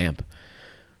big vamp.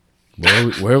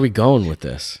 Where are we going with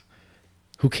this?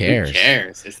 Who cares? Who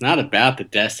cares? It's not about the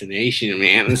destination,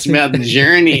 man. It's about the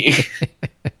journey.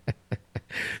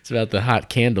 It's about the hot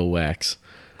candle wax.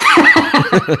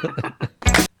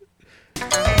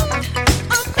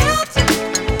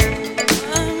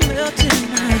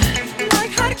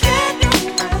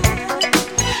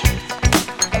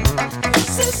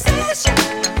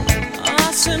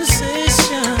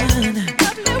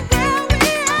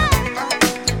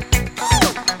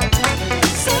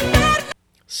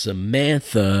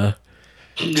 Samantha.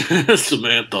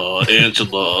 Samantha,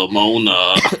 Angela, Mona.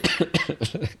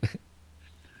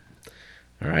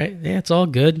 All right. Yeah, it's all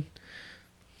good.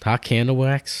 Hot candle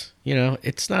wax.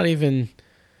 It's not even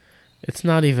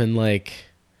like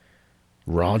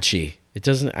raunchy.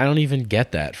 I don't even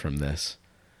get that from this.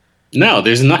 No,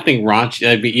 there's nothing raunchy.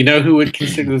 I mean, you know who would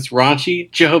consider this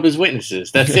raunchy? Jehovah's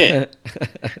Witnesses. That's it.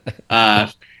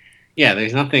 Yeah,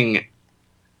 there's nothing.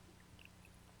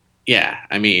 Yeah,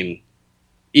 I mean,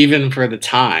 even for the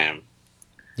time.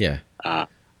 Yeah. I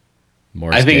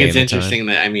think it's interesting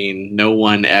that, no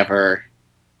one ever,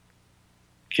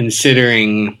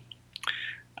 considering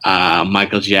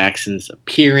Michael Jackson's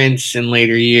appearance in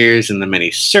later years and the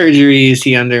many surgeries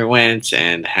he underwent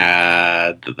and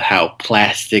how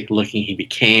plastic looking he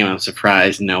became, I'm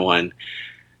surprised no one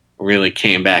really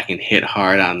came back and hit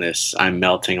hard on this "I'm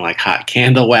melting like hot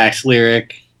candle wax"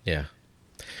 lyric. Yeah.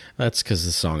 That's because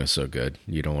the song is so good.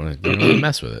 You don't want to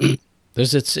mess with it.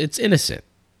 It's innocent.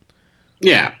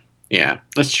 Yeah,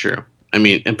 that's true. I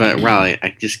mean, but Raleigh,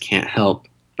 I just can't help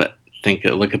but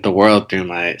look at the world through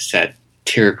my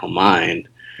satirical mind,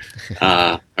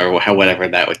 or whatever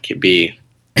that would be.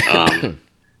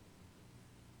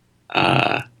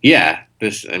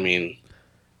 There's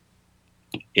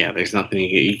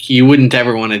nothing you wouldn't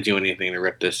ever want to do anything to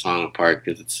rip this song apart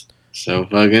because it's so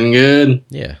fucking good.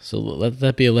 Yeah, so let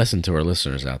that be a lesson to our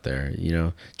listeners out there.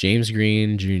 James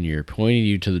Green Jr. pointed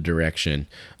you to the direction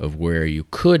of where you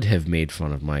could have made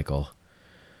fun of Michael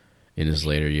in his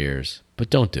later years, but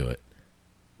don't do it.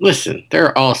 Listen, there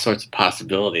are all sorts of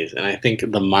possibilities, and I think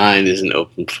the mind is an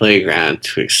open playground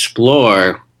to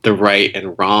explore the right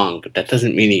and wrong, but that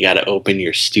doesn't mean you gotta open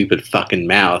your stupid fucking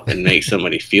mouth and make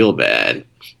somebody feel bad.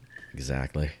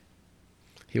 Exactly.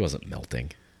 He wasn't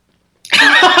melting.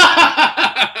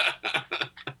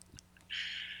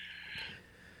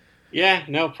 Yeah,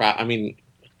 no problem. I mean,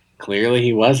 clearly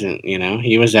he wasn't,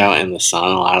 he was out in the sun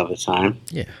a lot of the time.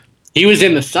 Yeah. He was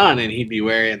in the sun and he'd be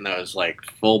wearing those like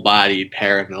full-bodied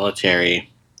paramilitary,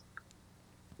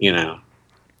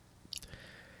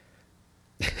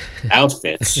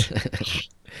 outfits.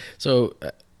 So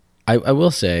I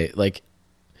will say, like,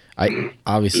 I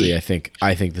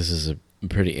think this is a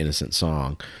pretty innocent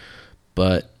song,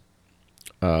 but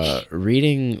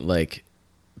reading like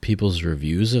people's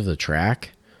reviews of the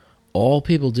track, all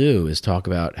people do is talk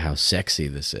about how sexy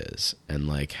this is and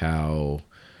like how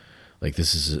like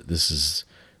this is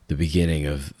the beginning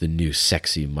of the new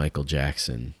sexy Michael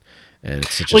Jackson, and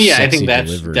it's such a sexy I think that's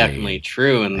delivery. Definitely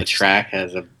true, and the track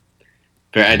has a.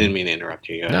 I didn't mean to interrupt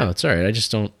you. No, it's all right. I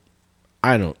just don't.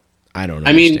 I don't understand.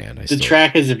 I mean, the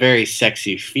track has a very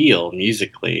sexy feel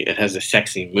musically. It has a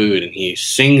sexy mood, and he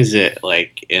sings it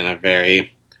like in a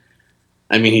very.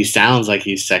 I mean, he sounds like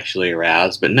he's sexually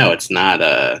aroused, but no, it's not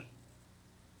a.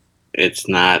 It's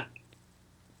not.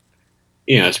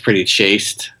 It's pretty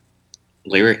chaste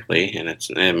lyrically, and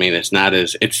it's. I mean, it's not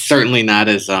as. It's certainly not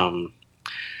as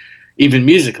even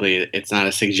musically, it's not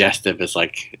as suggestive as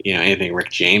like anything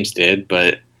Rick James did,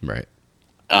 but Right.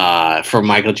 For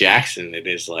Michael Jackson, it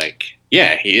is like,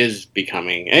 yeah, he is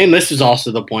becoming, and this is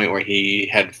also the point where he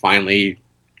had finally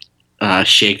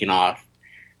shaken off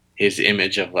his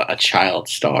image of a child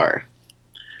star.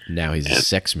 Now he's a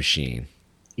sex machine.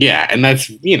 Yeah, and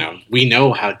that's, we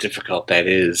know how difficult that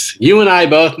is. You and I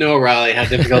both know, Riley, how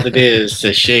difficult it is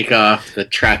to shake off the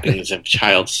trappings of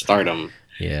child stardom.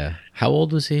 Yeah. How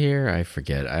old was he here? I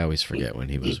forget. I always forget when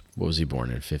he was. What was he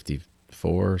born in?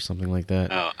 54 or something like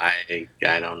that? Oh, I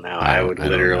don't know. I would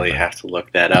literally have to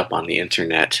look that up on the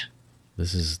internet.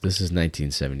 This is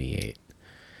 1978.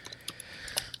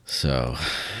 So,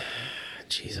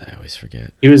 jeez, I always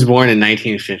forget. He was born in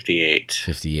 1958.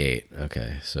 58.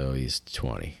 Okay, so he's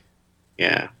 20.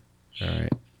 Yeah. All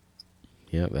right.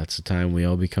 Yep, that's the time we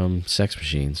all become sex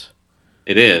machines.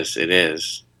 It is. It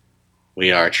is.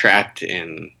 We are trapped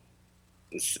in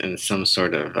some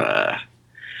sort of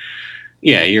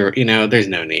there's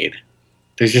no need.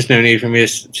 There's just no need for me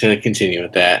to continue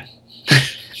with that.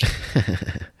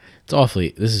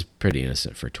 This is pretty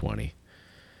innocent for 20.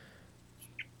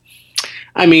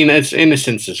 I mean,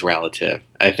 innocence is relative.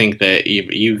 I think that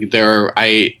you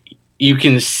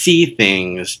can see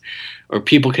things, or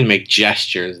people can make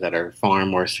gestures that are far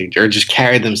more or just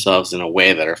carry themselves in a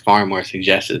way that are far more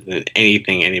suggestive than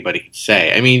anything anybody could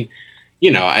say. I mean,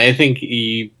 I think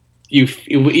you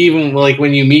even like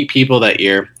when you meet people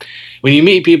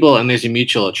and there's a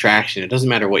mutual attraction, it doesn't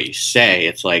matter what you say.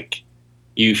 It's like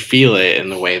you feel it in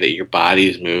the way that your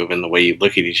bodies move and the way you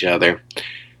look at each other.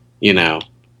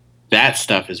 That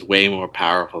stuff is way more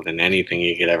powerful than anything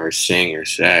you could ever sing or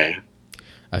say.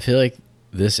 I feel like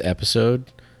this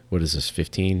episode, what is this,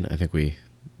 15? I think we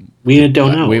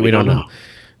don't know. We don't know.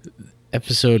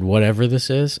 Episode whatever this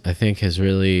is, I think has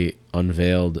really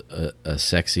unveiled a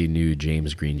sexy new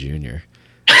James Green Jr.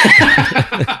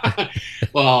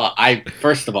 Well,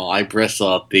 first of all, I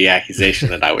bristle at the accusation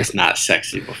that I was not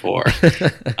sexy before.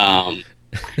 But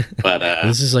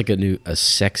this is like a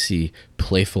sexy,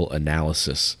 playful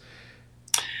analysis.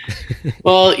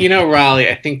 Well, Riley,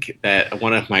 I think that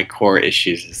one of my core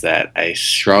issues is that I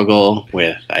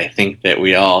think that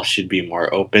we all should be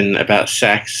more open about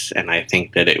sex, and I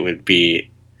think that it would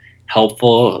be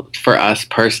helpful for us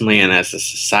personally and as a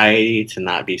society to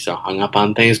not be so hung up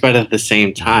on things. But at the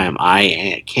same time,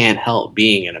 I can't help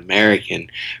being an American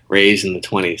raised in the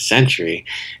 20th century,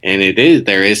 and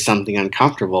there is something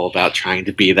uncomfortable about trying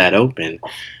to be that open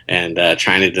and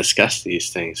trying to discuss these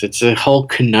things. It's a whole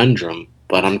conundrum.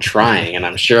 But I'm trying, and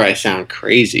I'm sure I sound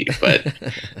crazy, but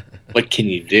what can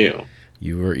you do?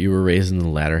 You were raised in the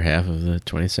latter half of the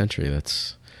 20th century.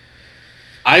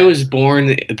 I was born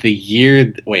the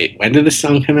year. Wait, when did the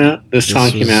song come out? This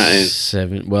song came out in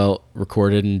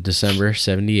recorded in December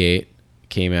 '78.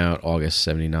 Came out August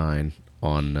 '79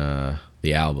 on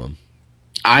the album.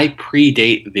 I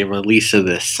predate the release of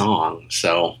this song,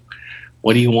 so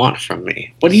what do you want from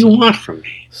me? What do you want from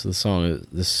me? So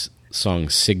this song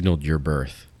signaled your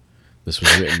birth. This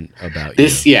was written about you.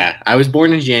 Yeah, I was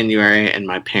born in January, and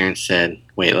my parents said,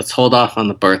 wait, let's hold off on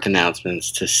the birth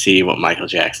announcements to see what Michael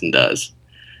Jackson does.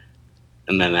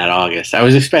 And then that August, I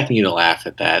was expecting you to laugh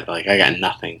at that. Like, I got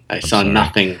nothing. I saw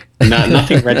nothing.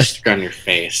 Nothing registered on your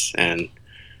face, and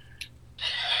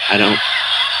I don't.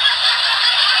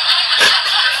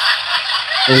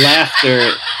 The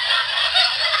laughter.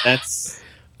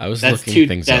 I was looking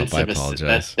things up. I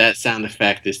apologize. That sound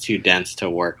effect is too dense to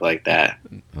work like that.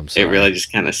 I'm sorry. It really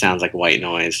just kind of sounds like white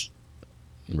noise.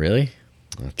 Really?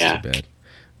 That's too bad.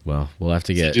 Well, we'll have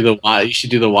to get. You should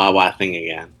do the wah wah thing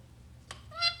again.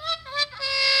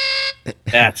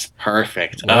 That's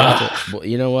perfect. Well,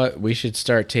 you know what? We should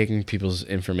start taking people's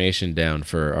information down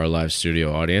for our live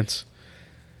studio audience.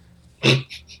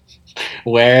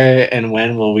 Where and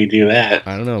when will we do that?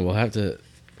 I don't know. We'll have to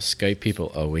Skype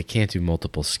people. Oh, we can't do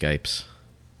multiple Skypes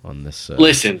on this.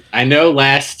 Listen, I know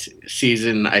last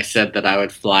season I said that I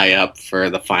would fly up for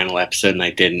the final episode, and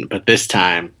I didn't. But this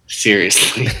time,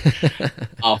 seriously,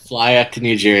 I'll fly up to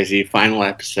New Jersey. Final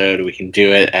episode. We can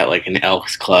do it at like an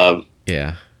Elks Club.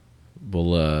 Yeah.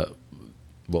 Well,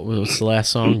 what was the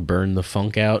last song? Burn the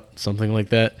Funk Out, something like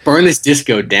that. Burn this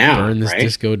disco down. Burn this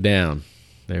disco down.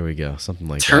 There we go. Something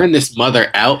like Turn this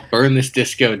mother out. Burn this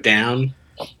disco down.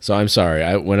 So I'm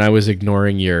sorry. When I was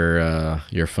ignoring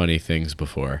your funny things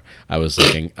before, I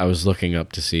was looking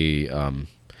up to see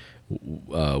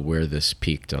where this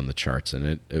peaked on the charts,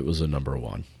 and it was a number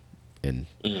one in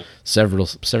several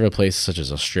places such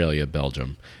as Australia,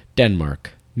 Belgium,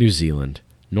 Denmark, New Zealand,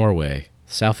 Norway,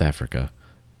 South Africa,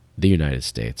 the United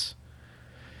States,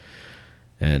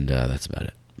 and that's about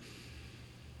it.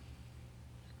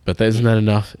 But isn't that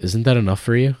enough? Isn't that enough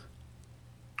for you?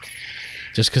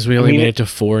 Just because we only made it to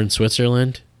 4 in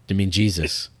Switzerland? I mean,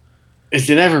 Jesus. Is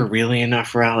it ever really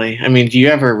enough, Raleigh? I mean, do you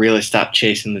ever really stop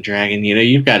chasing the dragon? You know,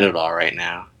 you've got it all right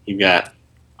now. You've got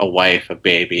a wife, a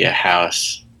baby, a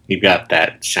house. You've got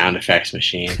that sound effects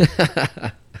machine.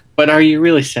 But are you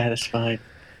really satisfied?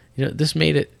 You know, this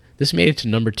made it to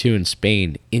number 2 in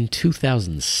Spain in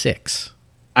 2006.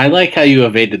 I like how you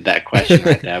evaded that question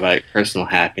right there about personal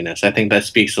happiness. I think that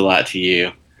speaks a lot to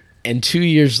you. And 2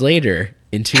 years later,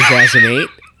 in 2008,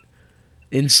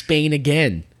 in Spain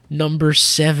again, number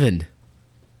 7.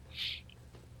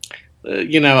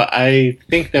 You know, I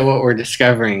think that what we're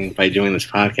discovering by doing this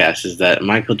podcast is that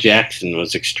Michael Jackson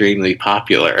was extremely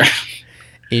popular.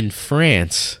 In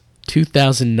France,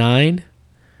 2009,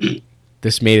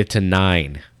 this made it to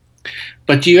 9.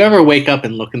 But do you ever wake up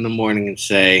and look in the morning and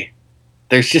say,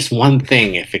 there's just one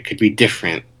thing if it could be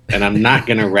different, and I'm not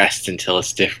going to rest until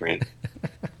it's different?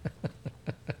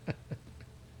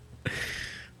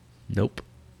 Nope.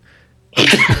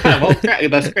 Well,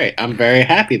 that's great. I'm very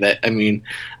happy that, I mean,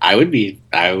 I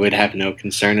would have no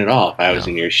concern at all if I was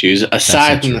in your shoes,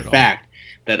 aside from the fact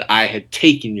that I had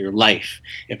taken your life.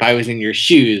 If I was in your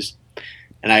shoes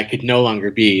and I could no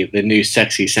longer be the new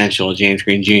sexy, sensual James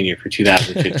Green Jr. for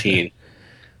 2015.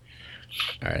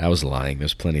 All right, I was lying.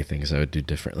 There's plenty of things I would do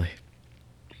differently.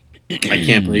 I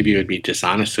can't believe you would be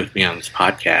dishonest with me on this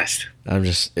podcast.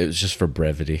 It was just for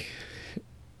brevity.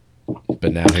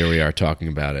 But now here we are talking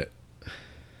about it.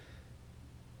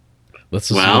 Let's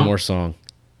listen to one more song.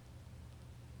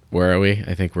 Where are we?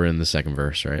 I think we're in the second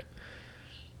verse, right?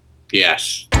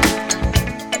 Yes.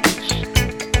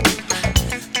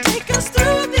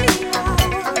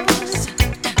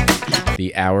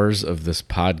 The hours of this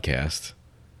podcast.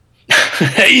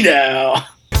 Hey now.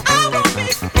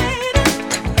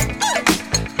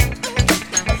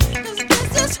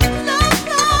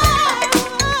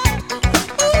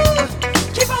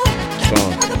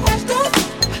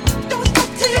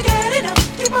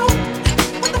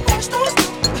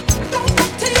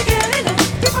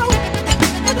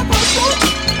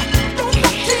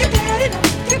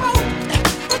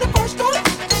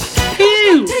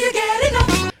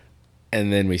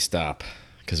 And then we stop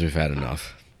because we've had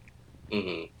enough.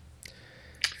 Mm-hmm.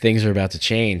 Things are about to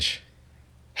change.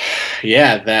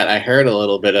 Yeah, that I heard a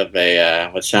little bit of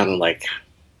what sounded like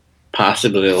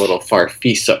possibly a little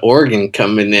Farfisa organ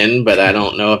coming in, but I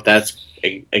don't know if that's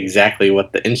exactly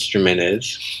what the instrument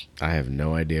is. I have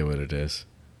no idea what it is.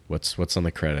 What's on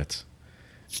the credits?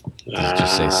 Does it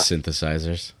just say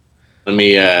synthesizers? Let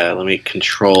me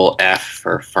control F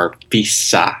for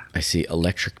Farfisa. I see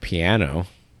electric piano.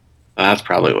 That's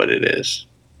probably what it is.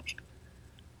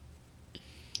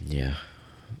 Yeah.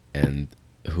 And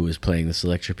who is playing this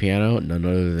electric piano? None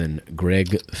other than Greg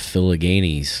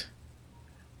Philiganes.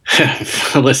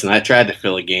 Listen, I tried to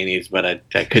Philiganes, but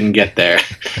I couldn't get there.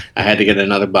 I had to get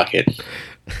another bucket.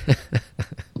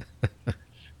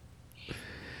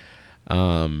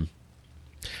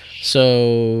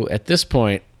 So at this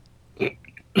point,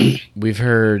 we've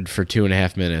heard for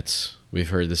 2.5 minutes, we've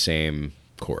heard the same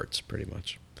chords pretty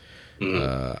much.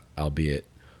 Albeit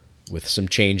with some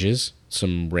changes,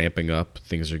 some ramping up.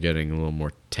 Things are getting a little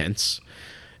more tense,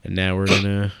 and now we're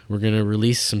gonna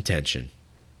release some tension.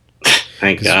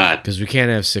 Thank God, because we can't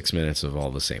have 6 minutes of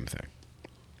all the same thing.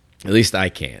 At least I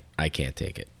can't. I can't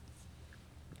take it.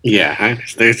 Yeah,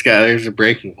 there's a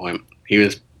breaking point.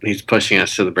 He's pushing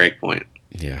us to the break point.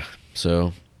 Yeah.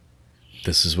 So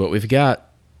this is what we've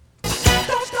got. Don't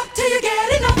stop till you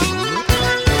get enough.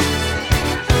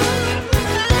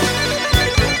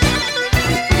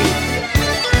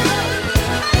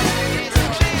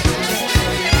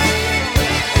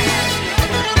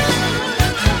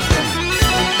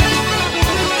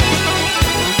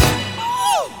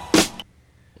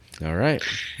 All right.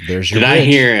 There's your Did I bridge.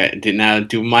 hear?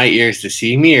 Do my ears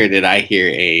deceive me, or did I hear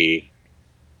a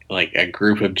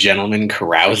group of gentlemen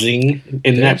carousing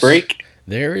in that break?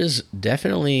 There is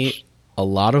definitely a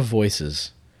lot of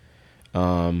voices,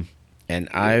 and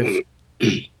I've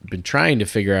been trying to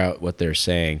figure out what they're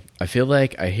saying. I feel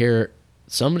like I hear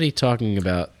somebody talking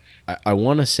about. I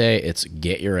want to say it's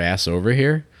 "get your ass over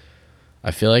here." I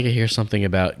feel like I hear something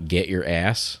about "get your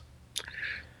ass."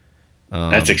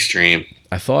 That's extreme.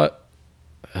 I thought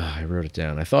I wrote it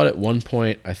down. I thought at one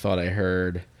point I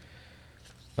heard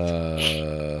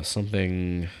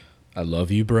something. I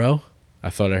love you, bro. I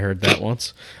thought I heard that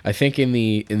once. I think in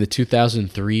the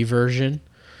 2003 version,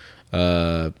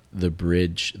 the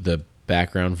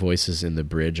background voices in the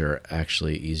bridge are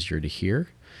actually easier to hear.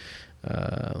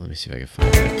 Let me see if I can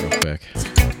find that real quick.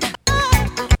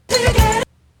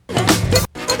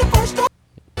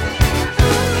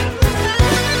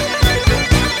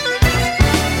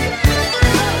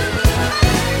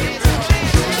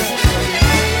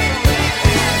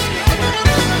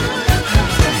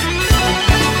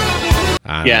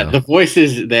 I don't Yeah, know. the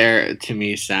voices there to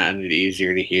me sounded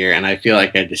easier to hear, and I feel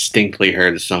like I distinctly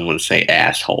heard someone say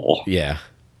asshole. Yeah,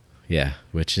 yeah,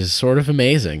 which is sort of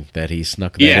amazing that he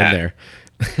snuck that in Yeah, there.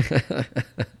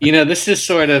 this is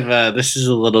sort of this is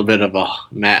a little bit of a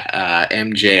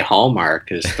MJ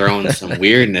hallmark is throwing some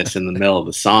weirdness in the middle of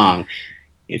the song.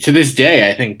 To this day,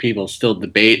 I think people still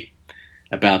debate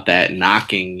about that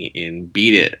knocking in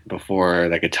 "Beat It" before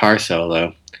the guitar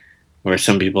solo, where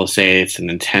some people say it's an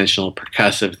intentional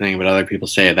percussive thing, but other people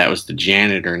say that was the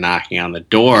janitor knocking on the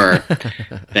door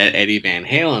that Eddie Van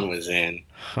Halen was in.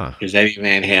 Huh. Because Eddie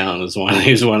Van Halen was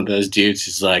he's one of those dudes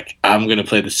who's like, I'm going to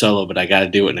play the solo, but I got to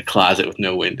do it in a closet with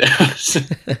no windows.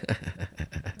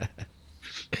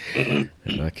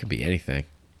 That could be anything.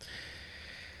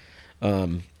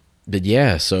 But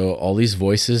yeah, so all these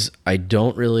voices, I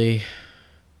don't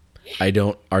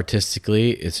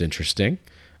artistically, it's interesting.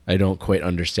 I don't quite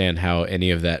understand how any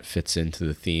of that fits into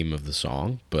the theme of the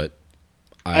song, but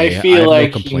I feel have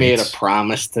like no he made a complaints.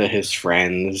 promise to his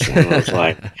friends and was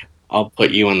like, I'll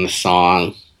put you in the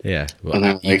song. Yeah, well, And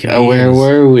they're you like, can oh, be where as,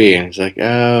 were we? And it's like,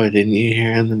 oh, didn't you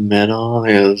hear in the middle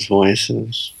those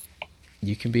voices?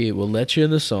 you can be. We'll let you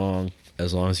in the song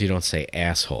as long as you don't say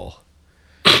asshole.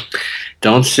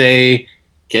 Don't say,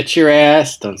 get your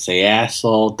ass. Don't say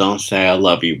asshole. Don't say, I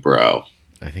love you, bro.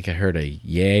 I think I heard a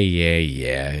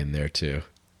yeah in there too.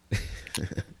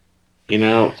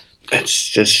 It's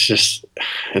just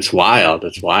it's wild.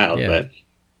 It's wild, Yeah. but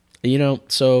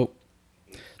So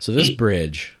this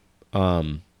bridge,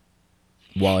 while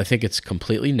I think it's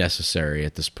completely necessary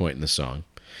at this point in the song,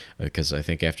 because I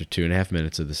think after 2.5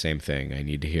 minutes of the same thing, I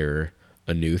need to hear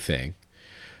a new thing.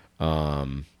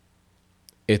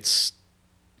 It's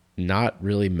not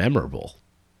really memorable,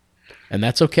 and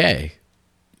that's okay,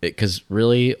 because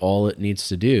really all it needs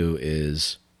to do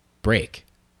is break.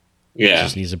 It yeah.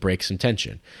 just needs to break some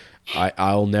tension. I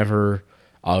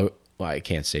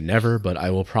can't say never, but I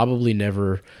will probably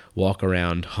never walk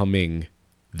around humming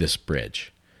this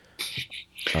bridge.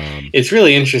 It's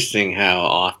really interesting how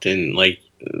often, like,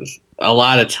 a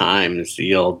lot of times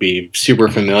you'll be super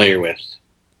familiar with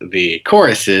the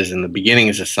choruses and the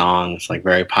beginnings of songs, like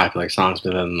very popular songs,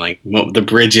 but then like the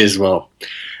bridges will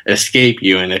escape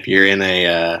you. And if you're in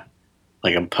a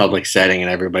like a public setting and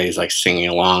everybody's like singing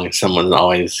along, and someone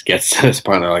always gets to this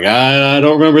part, and they're like, I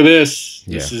don't remember this.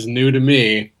 This is new to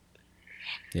me.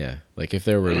 Yeah, like if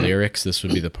there were lyrics, this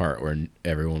would be the part where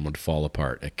everyone would fall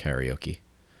apart at karaoke.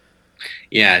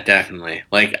 Yeah, definitely.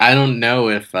 Like I don't know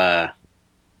if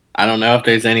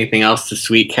there's anything else to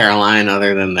Sweet Caroline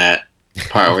other than that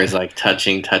part where he's like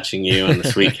touching you and the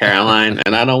Sweet Caroline,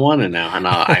 and I don't want to know.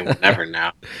 I will never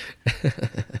know.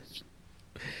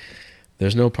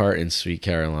 There's no part in Sweet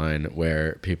Caroline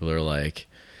where people are like,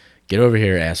 "Get over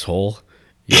here, asshole."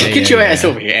 Get your ass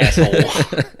over here,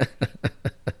 asshole.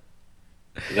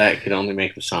 That could only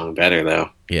make the song better, though.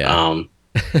 Yeah.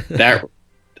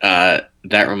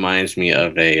 That reminds me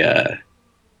of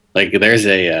there's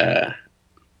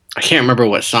I can't remember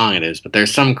what song it is, but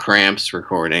there's some Cramps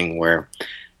recording where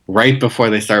right before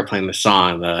they start playing the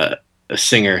song, the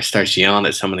singer starts yelling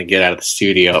at someone to get out of the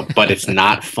studio, but it's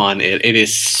not fun. It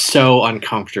is so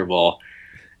uncomfortable.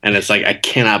 And it's like, I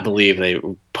cannot believe they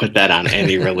put that on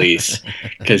any release,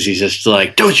 because he's just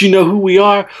like, don't you know who we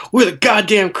are? We're the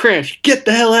goddamn Cramps. Get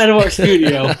the hell out of our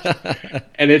studio.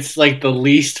 And it's like the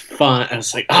least fun. I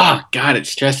was like, oh, God, it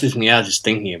stresses me out just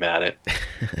thinking about it.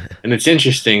 And it's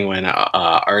interesting when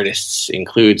artists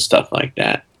include stuff like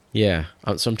that. Yeah.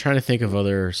 So I'm trying to think of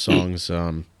other songs.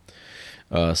 So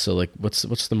like,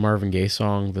 what's the Marvin Gaye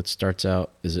song that starts out?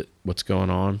 Is it What's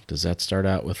Going On? Does that start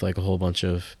out with like a whole bunch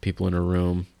of people in a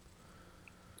room?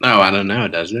 Oh, I don't know.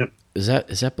 Does it? Is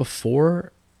that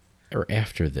before or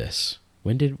after this?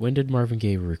 When did Marvin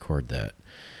Gaye record that?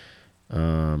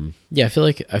 Yeah, I feel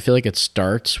like it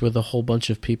starts with a whole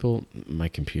bunch of people. My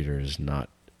computer is not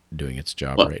doing its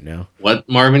job right now. What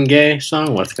Marvin Gaye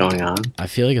song? What's Going On? I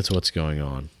feel like it's What's Going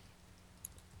On.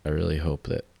 I really hope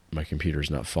that my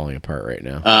computer's not falling apart right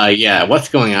now. Yeah, What's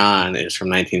Going On is from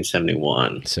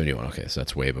 1971. 71, okay, so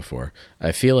that's way before.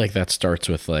 I feel like that starts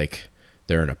with like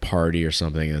they're in a party or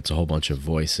something, and it's a whole bunch of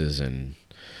voices, and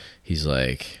he's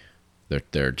like,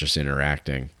 they're just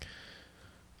interacting.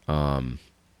 What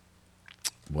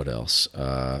else?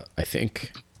 I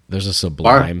think there's a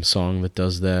Sublime song that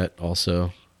does that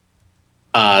also.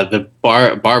 The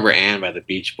Barbara Ann by the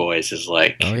Beach Boys is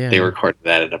like, they recorded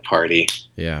that at a party.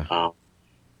 Yeah.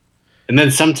 And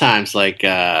then sometimes, like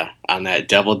on that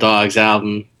Devil Dogs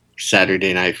album,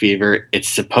 Saturday Night Fever. It's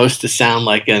supposed to sound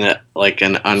like an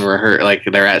unrehearsed, like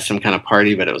they're at some kind of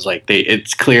party, but it was like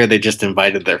it's clear they just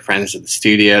invited their friends to the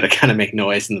studio to kind of make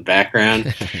noise in the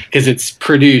background because it's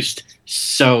produced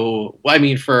so. Well, I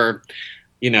mean, for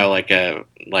like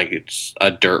it's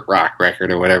a dirt rock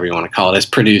record or whatever you want to call it. It's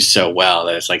produced so well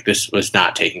that it's like this was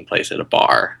not taking place at a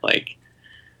bar, like.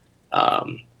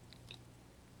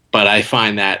 But I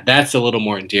find that that's a little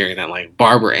more endearing than like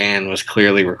Barbara Ann was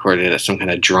clearly recorded at some kind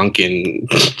of drunken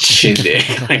shindig.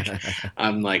 Like,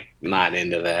 I'm like not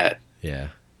into that. Yeah.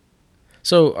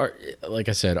 So, like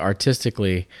I said,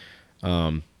 artistically,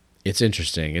 it's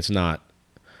interesting. It's not,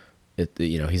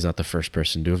 he's not the first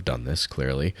person to have done this,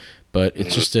 clearly, but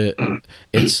it's just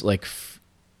it's like,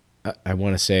 I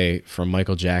want to say from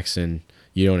Michael Jackson,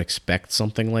 you don't expect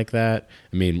something like that.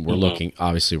 I mean, we're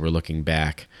looking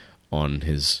back on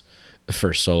his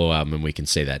first solo album, and we can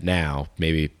say that now.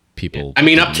 Maybe people. I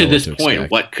mean, up to this point,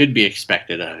 what could be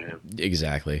expected of him?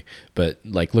 Exactly. But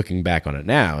like looking back on it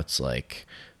now, it's like,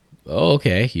 oh,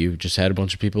 okay, you just had a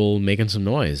bunch of people making some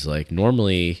noise. Like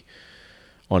normally,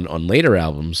 on later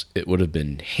albums, it would have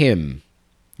been him,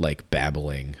 like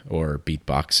babbling or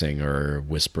beatboxing or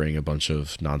whispering a bunch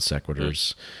of non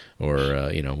sequiturs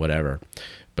or whatever.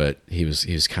 But he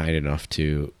was kind enough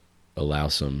to allow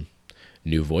some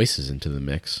new voices into the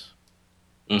mix.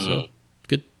 Mm-hmm. So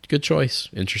good choice.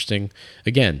 Interesting.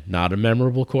 Again, not a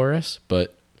memorable chorus,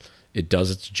 but it does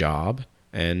its job,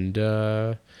 and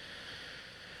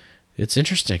it's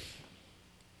interesting.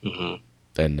 Mm-hmm.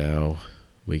 And now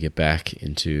we get back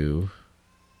into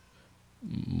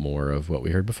more of what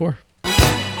we heard before.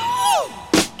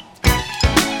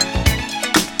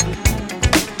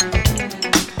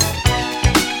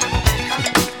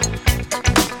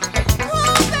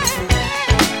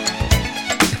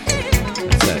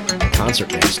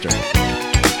 Concert master.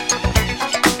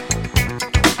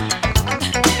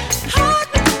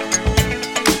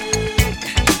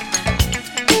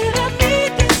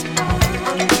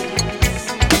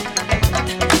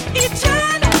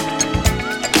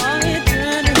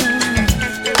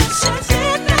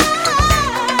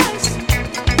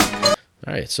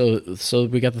 All right, so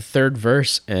we got the third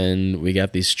verse, and we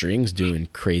got these strings doing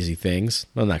crazy things.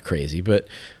 Well, not crazy, but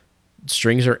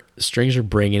strings are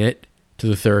bringing it to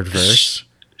the third verse.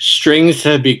 Strings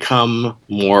have become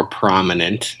more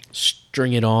prominent.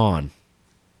 String it on.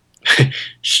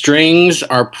 Strings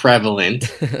are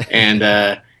prevalent,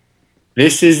 and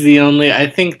this is the only. I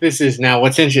think this is now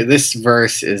what's interesting. This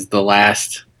verse is the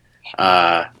last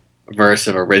verse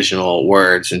of original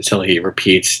words until he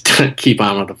repeats "Keep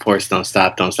on with the force, don't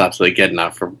stop till they get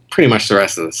enough" for pretty much the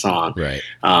rest of the song. Right.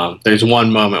 There's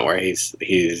one moment where he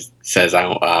says,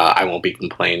 "I won't be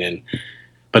complaining."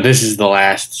 But this is the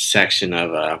last section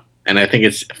of, and I think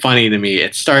it's funny to me.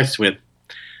 It starts with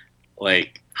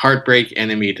like "heartbreak,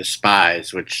 enemy,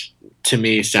 despise," which to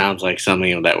me sounds like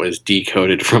something that was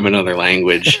decoded from another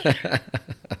language.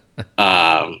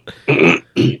 But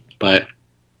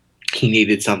he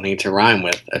needed something to rhyme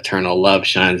with. Eternal love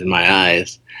shines in my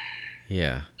eyes.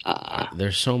 Yeah.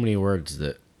 There's so many words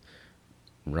that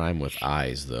rhyme with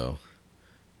eyes, though.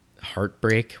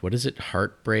 Heartbreak. What is it?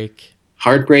 Heartbreak.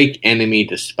 Heartbreak, enemy,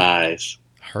 despise.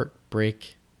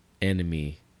 Heartbreak,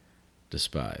 enemy,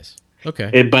 despise.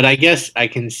 Okay. But I guess I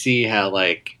can see how,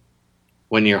 like,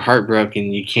 when you're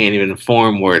heartbroken, you can't even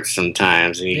form words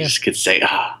sometimes, and you just could say,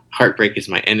 heartbreak is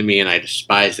my enemy, and I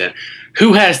despise it.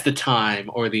 Who has the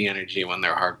time or the energy when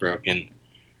they're heartbroken?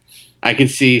 I could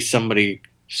see somebody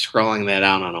scrawling that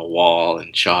out on a wall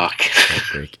in chalk.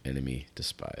 Heartbreak, enemy,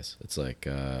 despise. It's like...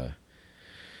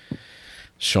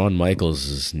 Shawn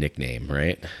Michaels' nickname,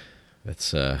 right? That's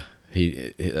that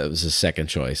was his second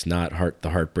choice, not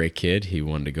the Heartbreak Kid. He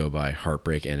wanted to go by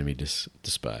Heartbreak Enemy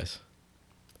Despise.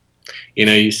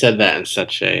 You said that in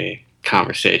such a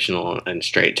conversational and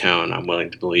straight tone. I'm willing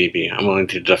to believe you. I'm willing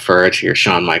to defer to your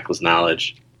Shawn Michaels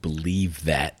knowledge. Believe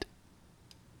that.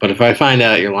 But if I find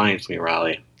out you're lying to me,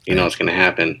 Raleigh, you know what's going to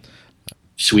happen.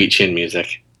 Sweet chin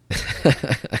music.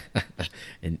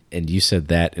 And you said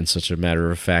that in such a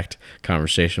matter-of-fact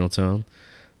conversational tone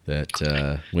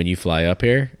that when you fly up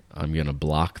here, I'm going to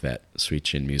block that sweet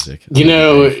chin music.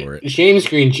 James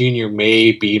Green Jr.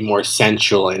 may be more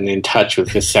sensual and in touch with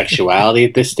his sexuality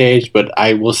at this stage, but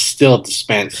I will still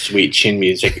dispense sweet chin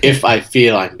music if I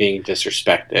feel I'm being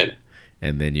disrespected.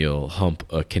 And then you'll hump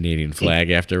a Canadian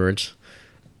flag afterwards?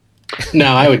 No,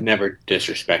 I would never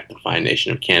disrespect the fine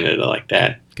nation of Canada like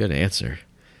that. Good answer.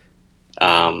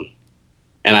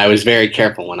 And I was very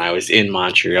careful when I was in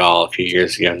Montreal a few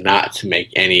years ago not to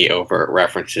make any overt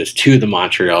references to the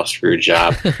Montreal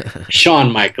Screwjob,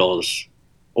 Shawn Michaels,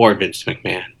 or Vince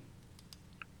McMahon.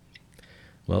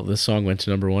 Well, this song went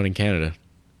to #1 in Canada.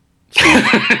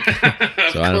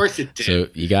 Of course it did. So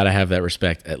you got to have that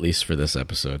respect, at least for this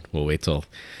episode. We'll wait till.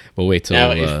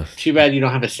 Now, it's too bad you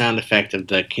don't have a sound effect of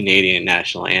the Canadian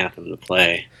national anthem to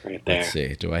play right there. Let's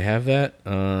see. Do I have that?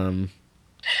 Oh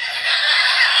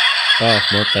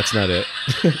nope, that's not it.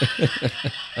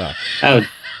 Oh. How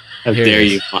Here dare it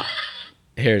you?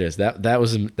 Here it is. That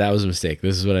was a mistake.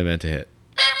 This is what I meant to hit.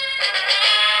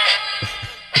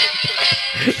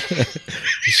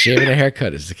 Shaving a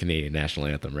haircut is the Canadian national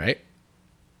anthem, right?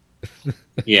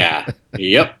 Yeah.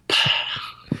 Yep.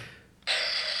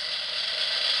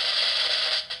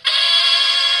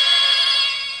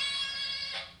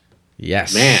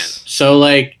 Yes. Man. So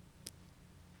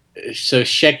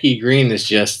Shecky Green is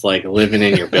just like living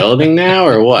in your building now,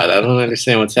 or what? I don't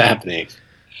understand what's happening.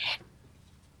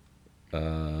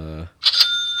 All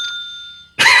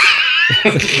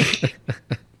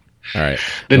right.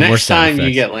 The No more next sound time you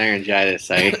effects. get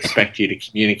laryngitis, I expect you to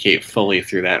communicate fully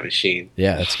through that machine.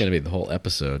 Yeah, that's going to be the whole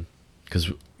episode.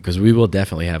 Because we will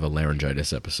definitely have a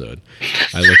laryngitis episode.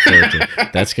 I look forward to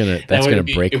it. That's gonna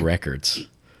break records.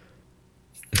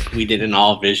 We did an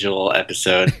all visual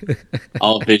episode,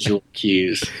 all visual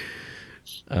cues.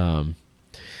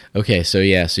 Okay, so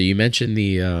you mentioned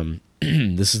the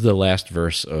this is the last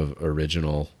verse of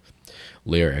original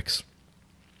lyrics,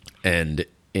 and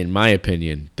in my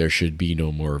opinion, there should be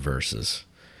no more verses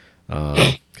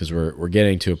because we're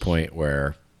getting to a point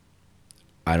where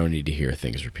I don't need to hear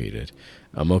things repeated.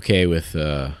 I'm okay with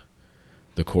the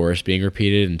chorus being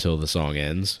repeated until the song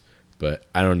ends, but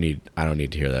I don't need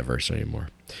to hear that verse anymore.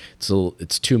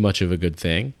 It's too much of a good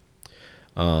thing.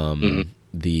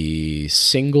 The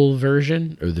single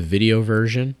version or the video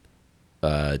version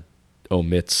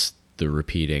omits the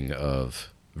repeating of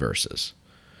verses.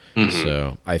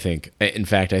 So I think we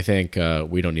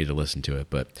don't need to listen to it,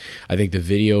 but I think the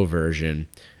video version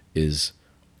is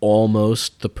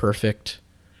almost the perfect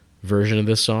version of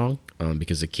this song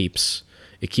because it keeps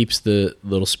the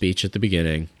little speech at the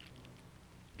beginning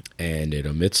and it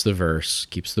omits the verse,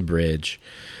 keeps the bridge.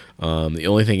 The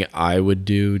only thing I would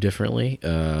do differently,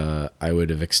 I would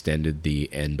have extended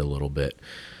the end a little bit,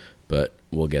 but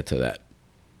we'll get to that.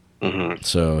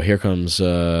 So here comes.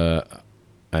 I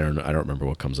don't know. I don't remember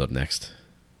what comes up next.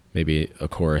 Maybe a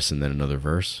chorus and then another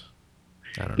verse.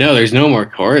 I don't know. No, there's no more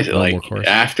chorus. No more chorus?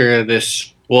 After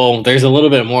this, well, there's a little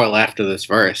bit more left of this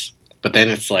verse, but then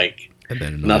it's like And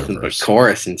then another nothing verse. but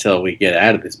chorus until we get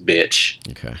out of this bitch.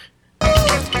 Okay.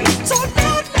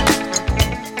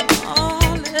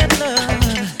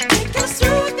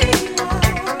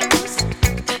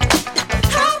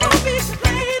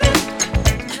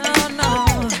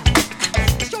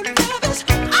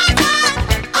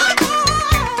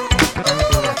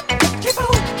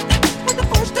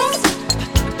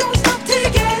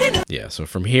 Yeah, so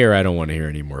from here, I don't want to hear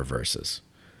any more verses.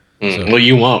 So- Well,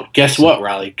 you won't. Guess what,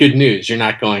 Riley? Good news. You're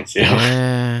not going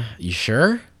to. You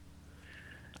sure?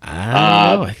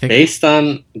 I don't know. I think based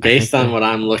on that- what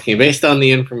I'm looking, based on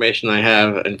the information I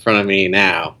have in front of me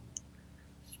now,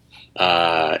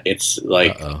 it's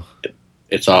like Uh-oh.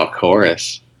 it's all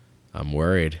chorus. I'm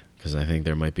worried because I think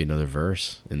there might be another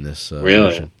verse in this Really?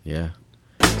 version. Yeah.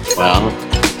 Well,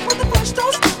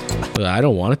 But I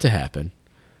don't want it to happen.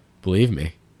 Believe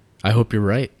me. I hope you're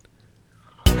right.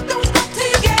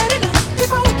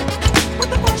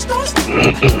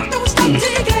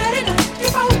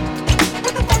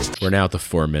 We're now at the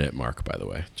 4-minute mark, by the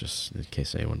way, just in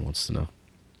case anyone wants to know.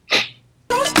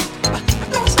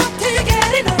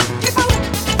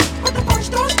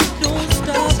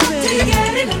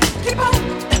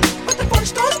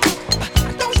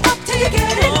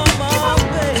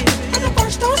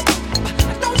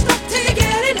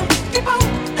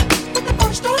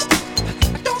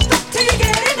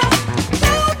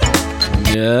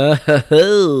 No.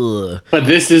 but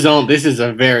this is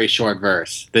a very short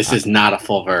verse. This is not a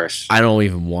full verse. I don't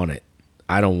even want it.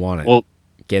 I don't want it. Well,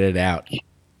 Get it out.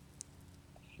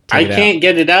 I Take it out. can't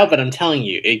get it out, but I'm telling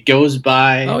you, it goes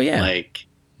by. Oh, yeah. like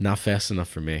Not fast enough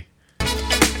for me.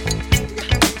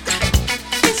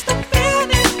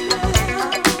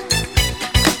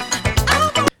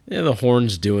 Yeah, the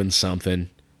horn's doing something,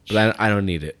 but I don't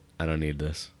need it. I don't need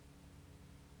this.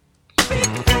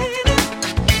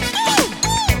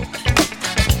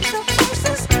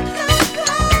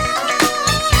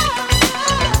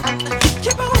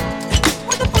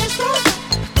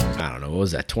 I don't know. What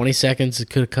was that? 20 seconds? It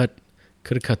could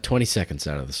have cut 20 seconds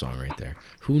out of the song right there.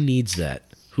 Who needs that?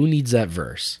 Who needs that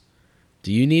verse?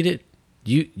 Do you need it?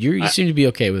 You seem to be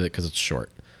okay with it because it's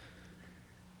short.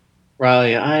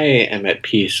 Riley, I am at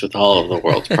peace with all of the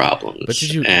world's problems. But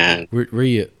did you? And Were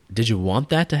you? Did you want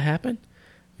that to happen?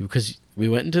 because we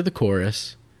went into the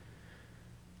chorus.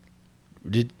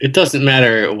 It doesn't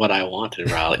matter what I wanted,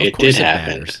 Riley. It did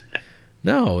happen. Matters.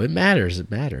 No, it matters.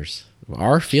 It matters.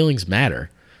 Our feelings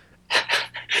matter.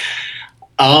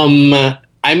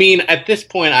 I mean, at this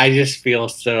point, I'm just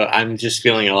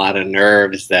feeling a lot of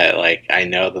nerves that, like, I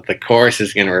know that the chorus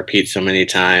is going to repeat so many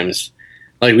times.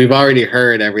 Like, we've already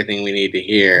heard everything we need to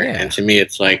hear. Yeah. And to me,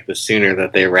 it's like the sooner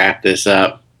that they wrap this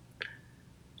up.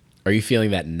 Are you feeling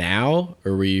that now,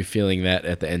 or were you feeling that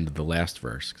at the end of the last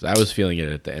verse? Because I was feeling it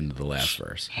at the end of the last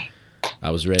verse. I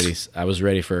was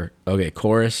ready for, okay,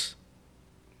 chorus,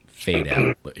 fade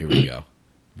out. Here we go.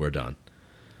 We're done.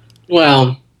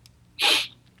 Well,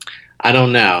 I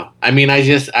don't know. I mean, I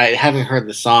having heard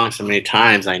the song so many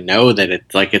times, I know that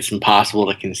it's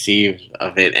impossible to conceive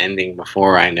of it ending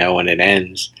before I know when it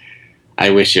ends. I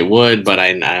wish it would, but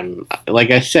I'm like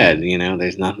I said,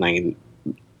 there's nothing.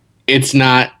 It's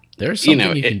not. There's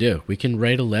something you can do. We can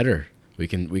write a letter. We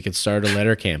could start a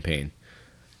letter campaign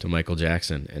to Michael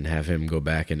Jackson and have him go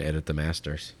back and edit the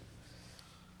masters.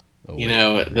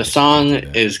 The song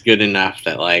is good enough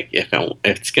that, like, if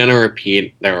it's gonna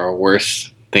repeat, there are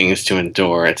worse things to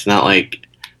endure. It's not like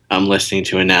I'm listening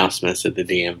to announcements at the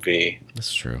DMV.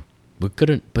 That's true. But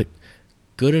good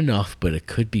enough, but it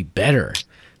could be better.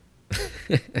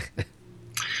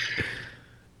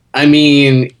 I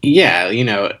mean, yeah,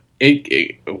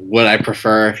 would I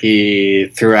prefer if he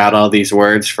threw out all these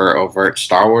words for overt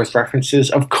Star Wars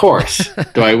references? Of course.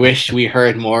 Do I wish we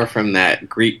heard more from that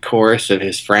Greek chorus of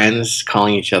his friends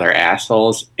calling each other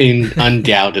assholes?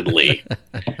 Undoubtedly.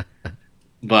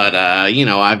 But,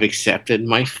 I've accepted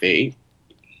my fate.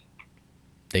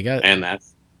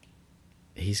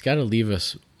 He's got to leave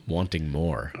us wanting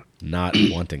more, not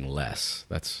wanting less.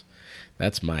 That's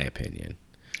my opinion.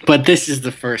 But this is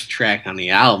the first track on the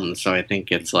album, so I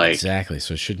think it's like... Exactly,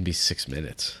 so it shouldn't be 6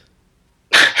 minutes.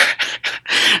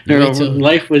 Things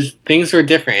were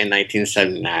different in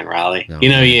 1979, Raleigh.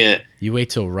 No, you wait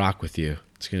till Rock With You.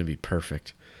 It's going to be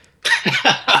perfect.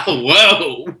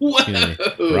 Whoa!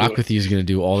 Rock With You is going to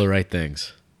do all the right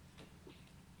things.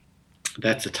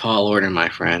 That's a tall order, my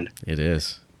friend. It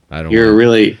is.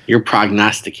 You're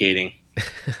prognosticating.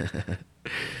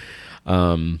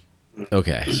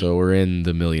 Okay, so we're in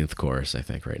the millionth chorus, I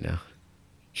think, right now.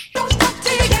 Oh,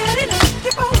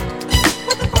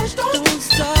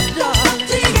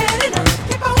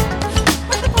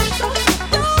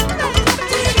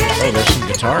 there's some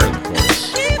guitar in the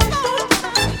chorus.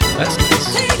 That's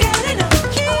nice.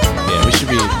 Yeah, we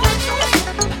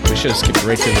should have skipped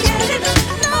right to this chorus.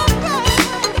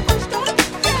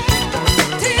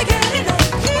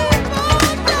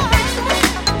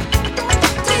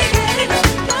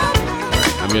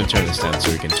 I'm going to turn this down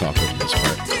so we can talk over this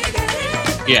part.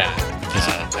 Yeah.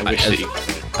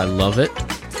 I love it.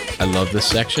 I love this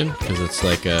section because it's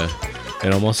like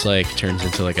it almost like turns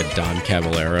into like a Don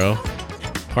Caballero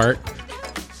part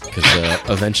because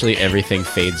eventually everything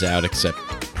fades out except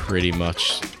pretty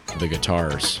much the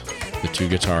guitars, the two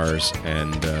guitars,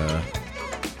 and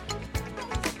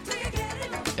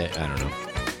I don't know.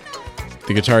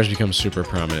 The guitars become super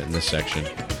prominent in this section,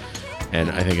 and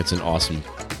I think it's an awesome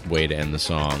way to end the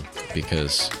song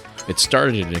because it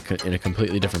started in a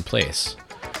completely different place.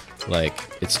 Like,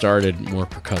 it started more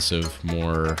percussive,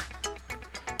 more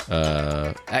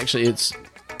actually it's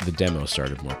the demo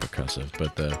started more percussive,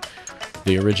 but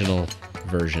the original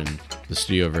version, the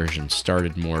studio version,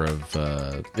 started more of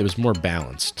it was more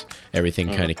balanced.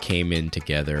 Everything kind of came in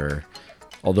together,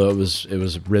 although it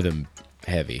was rhythm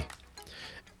heavy.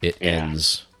 It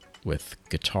ends with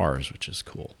guitars, which is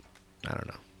cool. I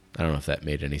don't know if that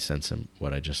made any sense in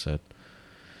what I just said.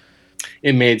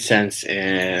 It made sense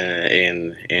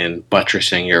in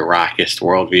buttressing your rockist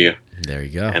worldview. There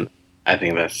you go. And I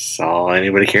think that's all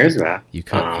anybody cares about. You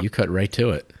cut right to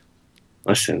it.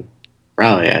 Listen,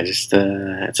 Raleigh,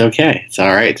 it's okay. It's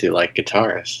all right to like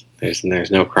guitars. There's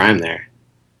no crime there.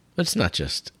 But it's not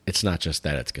just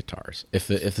that it's guitars. If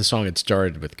the song had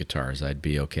started with guitars, I'd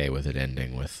be okay with it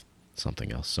ending with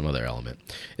something else, some other element.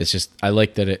 It's just I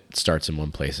like that it starts in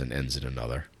one place and ends in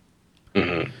another.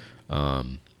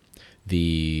 Mm-hmm.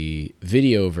 The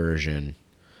video version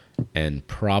and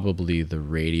probably the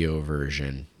radio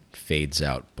version fades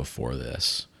out before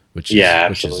this, which is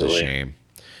a shame.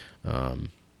 Because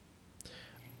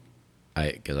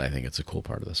I think it's a cool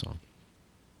part of the song.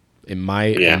 In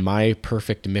my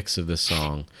perfect mix of this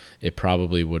song, it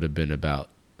probably would have been about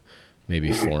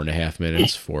maybe 4.5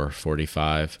 minutes,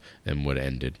 4:45, and would have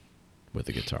ended with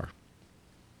the guitar.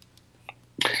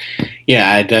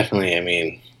 Yeah, I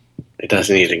mean, it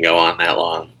doesn't need to go on that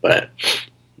long, but,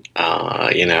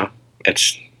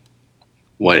 it's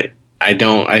what I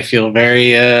don't. I feel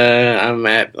very.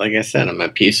 Like I said, I'm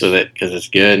at peace with it because it's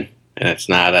good and it's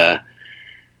not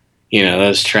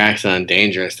those tracks on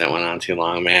Dangerous that went on too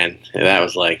long, man. That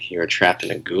was like you were trapped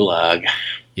in a gulag.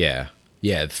 Yeah.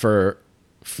 Yeah. For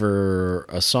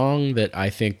a song that I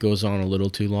think goes on a little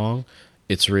too long,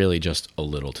 it's really just a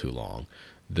little too long.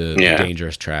 The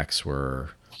Dangerous tracks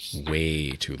were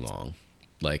way too long.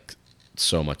 Like,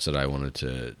 so much that I wanted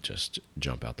to just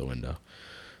jump out the window.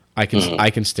 I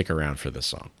can stick around for this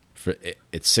song.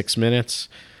 It's 6 minutes.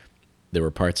 There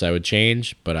were parts I would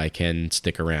change, but I can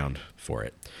stick around for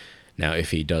it. Now,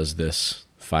 if he does this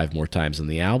 5 more times in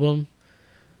the album,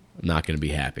 I'm not going to be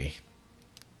happy.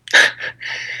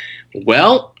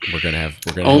 Well, we're gonna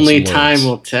only time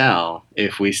will tell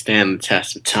if we stand the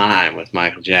test of time with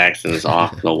Michael Jackson's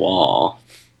 "Off the Wall."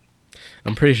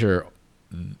 I'm pretty sure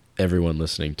everyone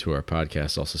listening to our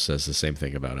podcast also says the same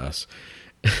thing about us.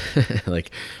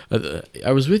 Like,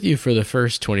 I was with you for the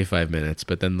first 25 minutes,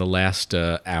 but then the last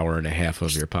hour and a half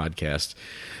of your podcast,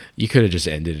 you could have just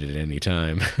ended it at any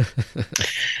time.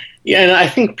 Yeah, and I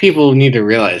think people need to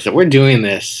realize that we're doing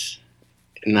this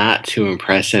not to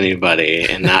impress anybody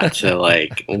and not to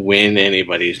like win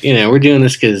anybody's. We're doing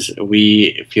this because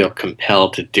we feel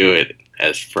compelled to do it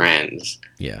as friends.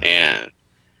 Yeah. And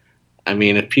I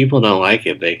mean, if people don't like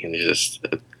it, they can just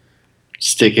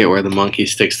stick it where the monkey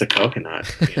sticks the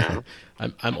coconut.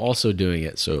 I'm also doing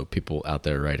it so people out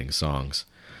there writing songs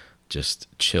just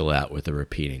chill out with the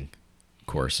repeating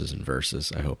choruses and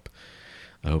verses. I hope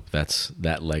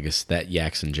that legacy, that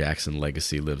Jackson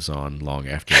legacy, lives on long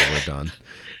after we're done.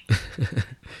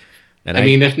 And I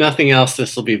mean, if nothing else,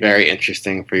 this will be very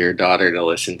interesting for your daughter to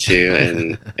listen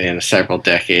to in several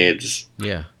decades.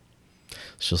 Yeah.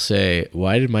 She'll say,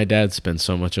 "Why did my dad spend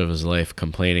so much of his life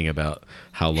complaining about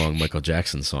how long Michael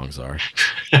Jackson songs are?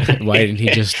 Why didn't he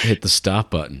just hit the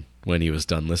stop button when he was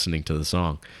done listening to the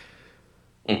song?"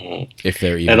 Mm-hmm. If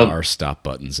there even are stop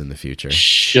buttons in the future.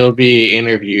 She'll be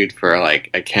interviewed for like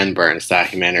a Ken Burns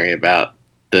documentary about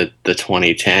the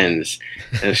 2010s,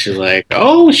 and she's like,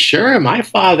 "Oh, sure, my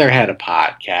father had a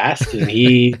podcast, and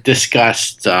he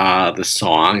discussed the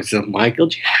songs of Michael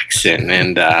Jackson,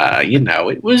 and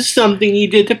it was something he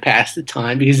did to pass the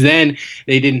time because then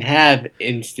they didn't have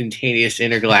instantaneous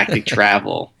intergalactic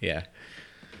travel." Yeah.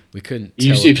 We couldn't.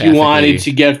 If you wanted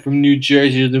to get from New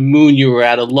Jersey to the moon, you were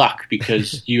out of luck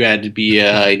because you had to be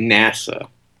NASA.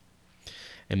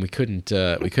 And we couldn't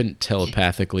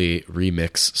telepathically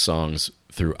remix songs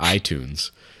through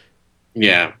iTunes.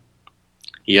 Yeah.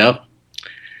 Yep.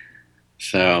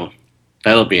 So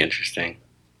that'll be interesting.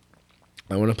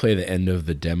 I want to play the end of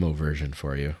the demo version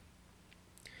for you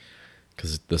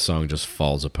because the song just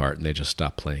falls apart and they just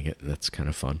stop playing it. And that's kind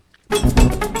of fun.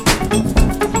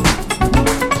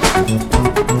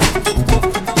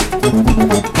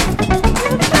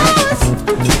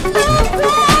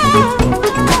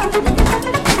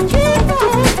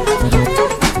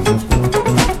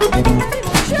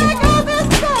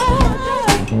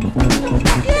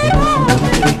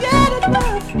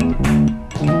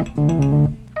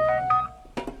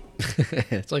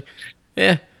 It's like,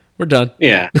 yeah, we're done.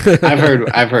 Yeah, I've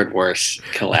heard worse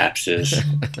collapses.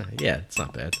 Yeah, it's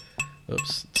not bad.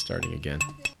 Oops, it's starting again.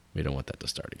 We don't want that to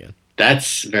start again.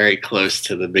 That's very close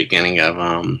to the beginning of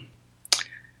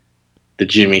the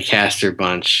Jimmy Castor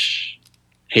bunch.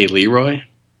 Hey Leroy.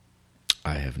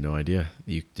 I have no idea.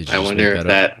 I wonder if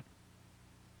that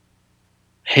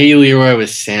Hey Leroy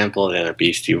was sampled in a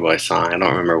Beastie Boys song. I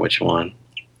don't remember which one.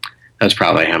 That's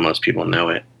probably how most people know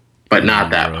it, but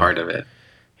not that part of it.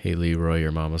 Hey Leroy,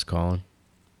 your mama's calling?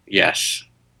 Yes.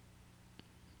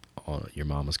 Oh, your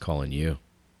mama's calling you.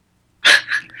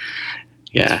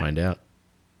 Yeah. Let's find out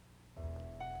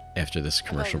after this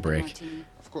commercial break.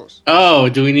 Of course. Oh,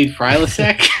 do we need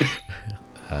Frilosec?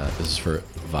 This is for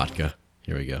vodka.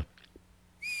 Here we go.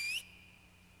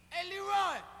 Hey,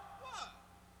 Leroy. What?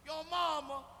 Your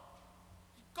mama.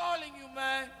 She's calling you,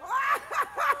 man.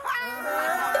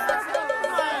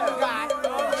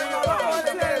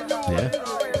 Yeah.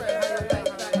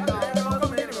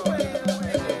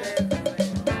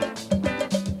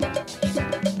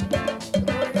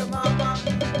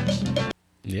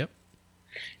 Yep.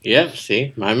 Yep,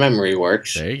 see? My memory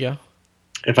works. There you go.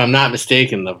 If I'm not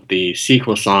mistaken, the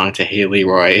sequel song to Hey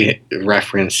Leroy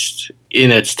referenced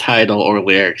in its title or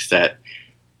lyrics that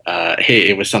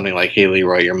it was something like, "Hey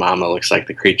Leroy, your mama looks like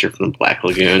the creature from the Black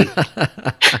Lagoon."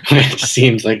 Which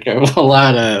seems like that's a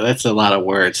lot of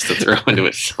words to throw into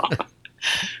a song.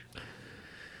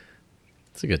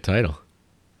 It's a good title.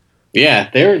 Yeah,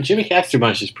 Jimmy Castor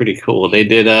bunch is pretty cool. They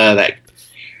did that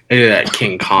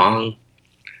King Kong,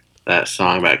 that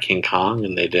song about King Kong,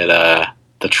 and they did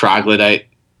the Troglodyte,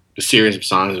 a series of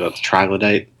songs about the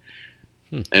Troglodyte,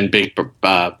 and Big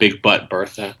Butt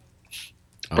Bertha.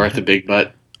 Bertha Big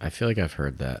Butt. I feel like I've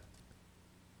heard that.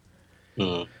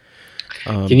 Can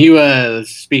you,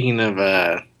 speaking of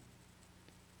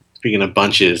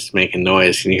bunches making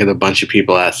noise, can you hear the bunch of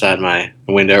people outside my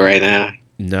window right now?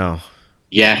 No.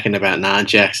 Yakking about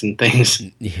non-Jackson things.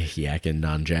 Yakking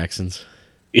non-Jacksons?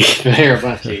 They're a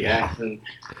bunch of Jackson.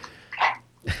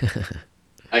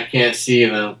 I can't see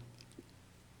them.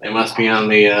 They must be on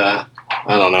the, I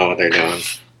don't know what they're doing.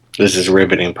 This is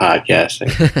riveting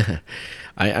podcasting.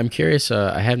 I'm curious,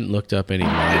 I hadn't looked up any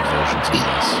live versions of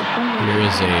this. Here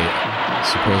is a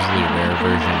supposedly rare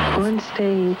version of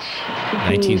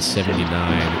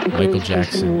 1979 Michael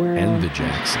Jackson and the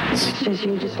Jacksons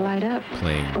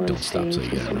playing Don't Stop Till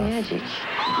You Get Enough.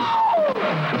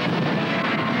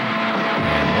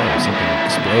 And whoa, something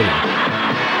exploded.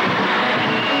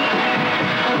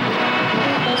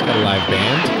 It's got a live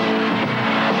band.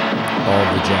 All of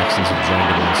the Jacksons have joined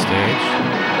him on stage.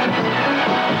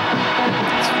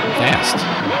 It's fast.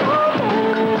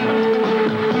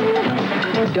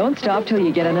 Don't Stop Till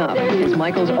You Get Enough is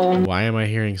Michael's own. Why am I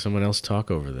hearing someone else talk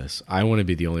over this? I want to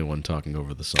be the only one talking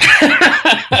over the song.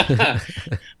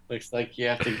 Looks like you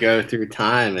have to go through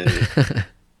time and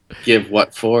give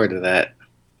what for to that.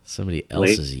 Somebody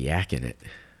else is yakking it.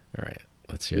 All right,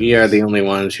 let's hear We this. are the only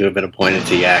ones who have been appointed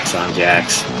to Yaks on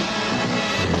Jacks.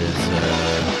 Here is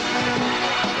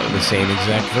the same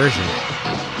exact version.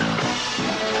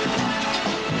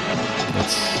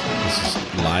 This is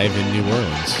live in New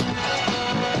Orleans.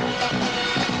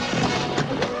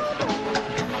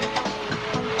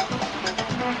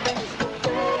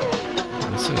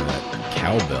 Listen to that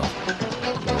cowbell,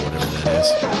 or whatever that is.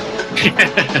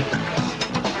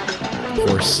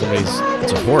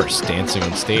 It's a horse dancing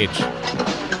on stage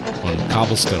on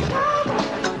cobblestone.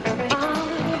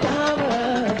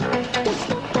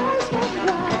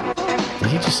 Did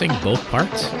he just sing both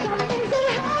parts?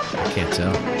 I can't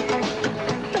tell.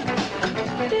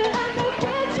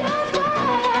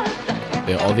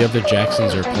 Yeah, all the other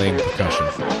Jacksons are playing percussion.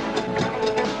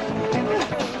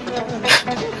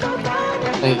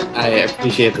 I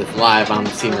appreciate this live on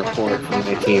the scene report from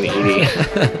 1980.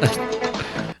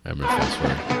 I'm gonna fast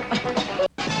forward.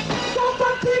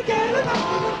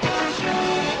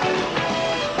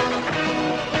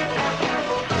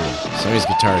 Somebody's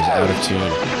guitar is out of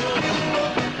tune.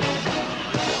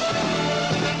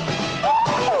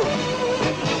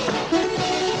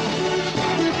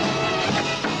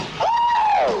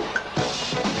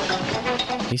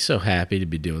 He's so happy to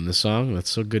be doing the song.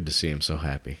 That's so good to see him so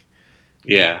happy.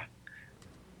 Yeah.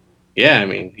 Yeah, I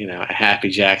mean, a happy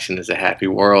Jackson is a happy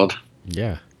world.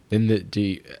 Yeah.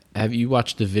 Have you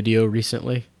watched the video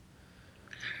recently?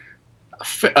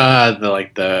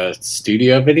 The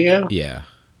studio video? Yeah.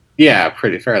 Yeah,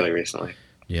 fairly recently.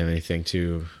 You have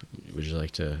would you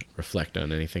like to reflect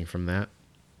on anything from that?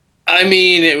 I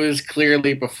mean, it was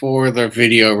clearly before the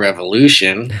video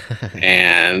revolution,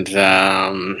 and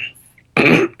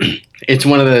it's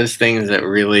one of those things that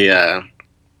really,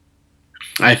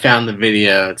 I found the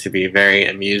video to be very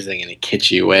amusing in a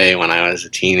kitschy way when I was a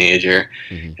teenager,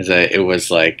 because it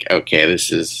was like, okay,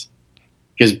 this is,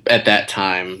 because at that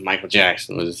time, Michael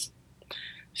Jackson was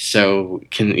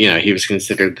he was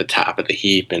considered the top of the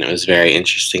heap, and it was very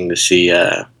interesting to see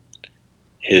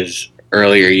his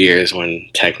earlier years when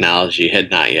technology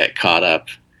had not yet caught up,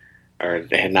 or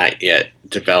they had not yet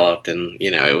developed, and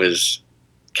it was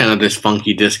kind of this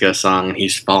funky disco song, and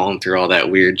he's falling through all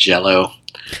that weird jello.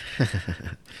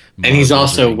 And he's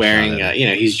also wearing,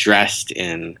 he's dressed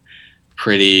in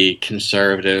pretty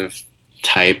conservative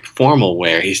type formal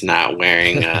wear. He's not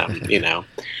wearing,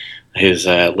 his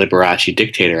Liberace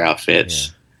dictator outfits.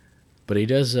 Yeah. But he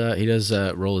does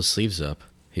roll his sleeves up.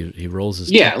 He rolls his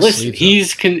sleeves up.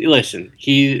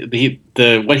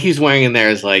 What he's wearing in there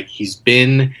is like he's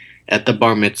been at the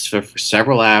bar mitzvah for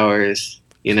several hours.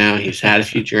 He's had a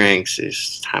few drinks.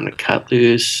 It's time to cut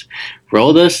loose,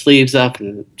 roll those sleeves up,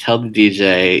 and tell the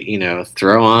DJ,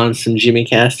 throw on some Jimmy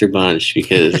Castor Bunch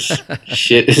because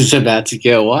shit is about to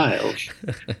get wild.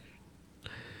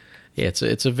 Yeah,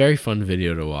 it's a very fun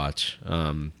video to watch.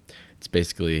 It's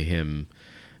basically him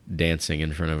dancing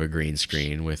in front of a green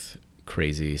screen with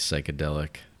crazy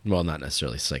psychedelic. Well, not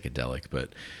necessarily psychedelic,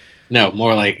 but no,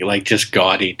 more like just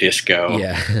gaudy disco.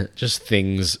 Yeah, just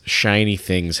shiny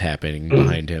things happening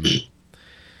behind him.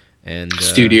 And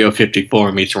Studio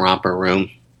 54 meets Romper Room.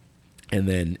 And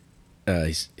then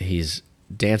he's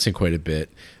dancing quite a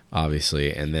bit,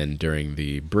 obviously. And then during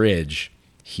the bridge,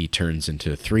 he turns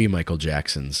into 3 Michael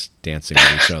Jacksons dancing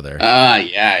with each other.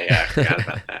 Yeah, I forgot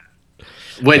about that.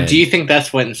 What do you think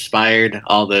that's what inspired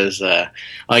all those? Well,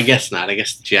 I guess not. I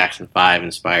guess the Jackson 5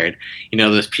 inspired. You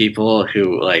know, those people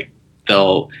who like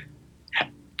they'll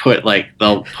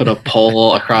they'll put a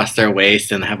pole across their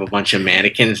waist and have a bunch of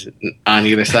mannequins on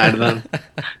either side of them.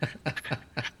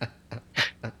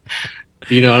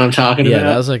 You know what I'm talking about? Yeah,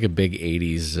 that was like a big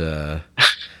 '80s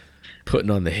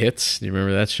putting on the hits. Do you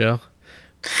remember that show?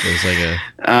 It was like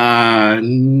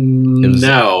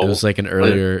no. It was like an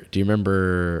earlier. Do you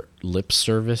remember Lip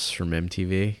Service from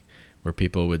MTV, where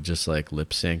people would just like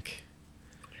lip sync?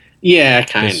 Yeah,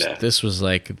 kind of. This was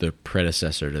like the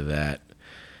predecessor to that,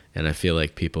 and I feel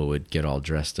like people would get all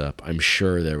dressed up. I'm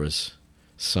sure there was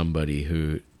somebody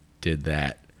who did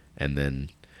that, and then.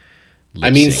 I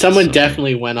mean, someone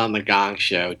definitely went on the Gong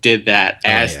Show, did that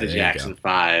as the Jackson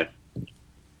 5.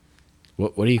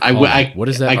 What do you call it? What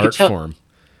is that art form?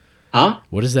 Huh?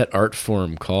 What is that art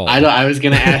form called? I was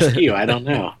going to ask you. I don't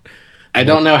know. I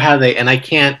don't know how they, and I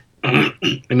can't, I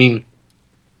mean,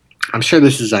 I'm sure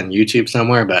this is on YouTube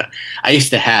somewhere, but I used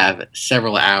to have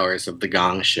several hours of the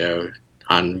Gong Show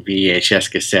on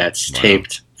VHS cassettes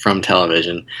taped from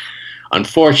television.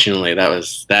 Unfortunately, that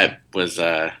was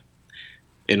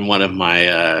in one of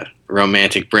my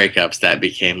romantic breakups that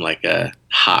became like a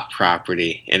hot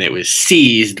property, and it was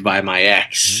seized by my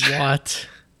ex. What?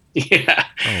 Yeah.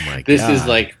 Oh my god. This is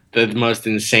like the most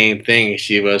insane thing.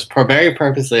 She was very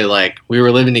purposely like, we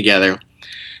were living together,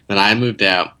 then I moved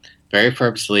out. Very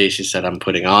purposely, she said, I'm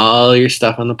putting all your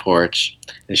stuff on the porch.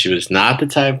 And she was not the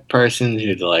type of person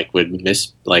who like would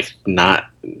not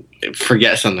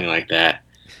forget something like that.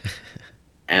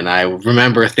 And I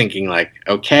remember thinking like,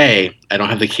 okay, I don't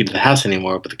have the key to the house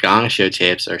anymore, but the Gong Show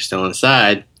tapes are still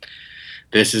inside.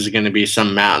 This is going to be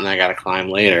some mountain I got to climb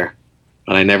later.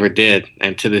 But I never did.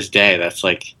 And to this day, that's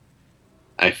like,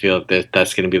 I feel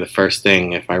that's going to be the first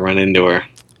thing if I run into her.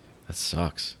 That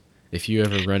sucks. If you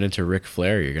ever run into Ric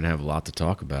Flair, you're going to have a lot to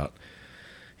talk about.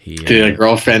 Did a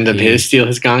girlfriend of his steal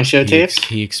his Gong Show tapes?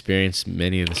 He experienced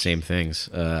many of the same things.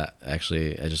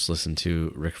 Actually, I just listened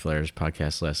to Ric Flair's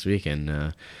podcast last week,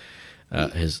 and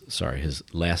his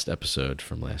last episode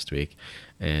from last week,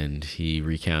 and he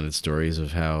recounted stories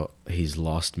of how he's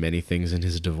lost many things in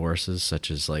his divorces, such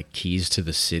as like keys to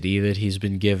the city that he's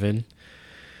been given.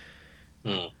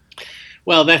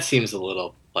 Well, that seems a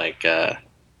little like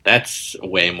that's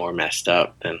way more messed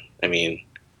up than, I mean,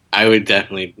 I would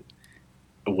definitely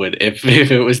if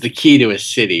it was the key to a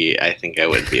city, I think I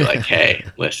would be like, hey,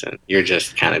 listen, you're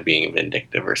just kind of being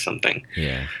vindictive or something.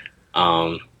 Yeah.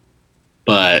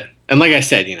 But, and like I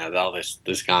said, you know, all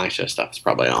this Gong Show stuff is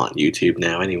probably on YouTube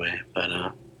now anyway, but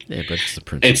yeah, but it's the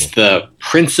principle. It's the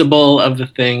principle of the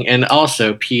thing. And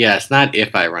also, P.S., not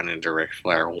if I run into Ric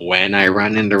Flair, when I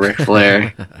run into Ric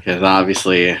Flair, because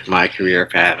obviously my career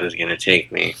path is going to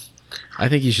take me. I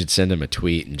think you should send him a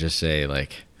tweet and just say,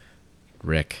 like,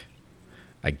 Rick,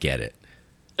 I get it.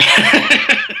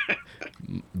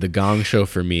 The Gong Show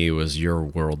for me was your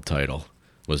world title,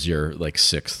 was your, like,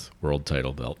 6th world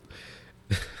title belt.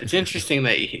 It's interesting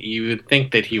that you would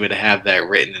think that he would have that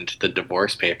written into the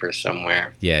divorce papers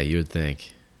somewhere. Yeah, you would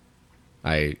think.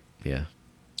 Yeah.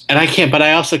 And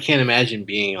I also can't imagine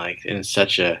being like in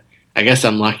such a, I guess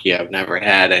I'm lucky I've never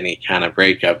had any kind of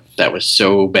breakup that was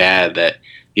so bad that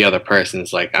the other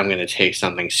person's like, I'm going to take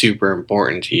something super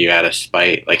important to you out of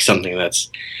spite, like something that's,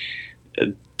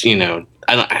 you know,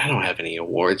 I don't have any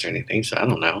awards or anything, so I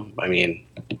don't know. I mean,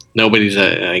 nobody's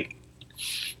like,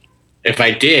 if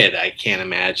I did, I can't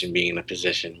imagine being in a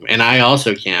position. And I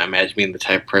also can't imagine being the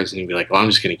type of person who'd be like, well, I'm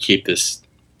just going to keep this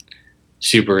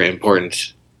super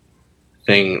important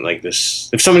thing like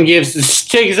this. If someone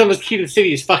taking someone's key to the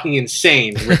city is fucking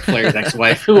insane, Ric Flair's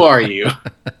ex-wife, who are you?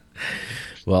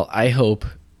 Well, I hope,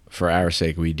 for our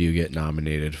sake, we do get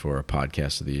nominated for a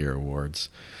Podcast of the Year awards,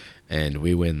 and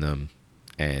we win them,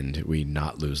 and we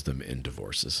not lose them in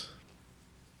divorces.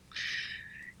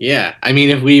 Yeah, I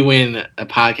mean, if we win a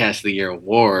Podcast of the Year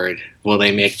award, will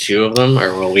they make 2 of them,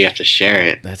 or will we have to share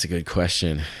it? That's a good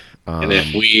question. And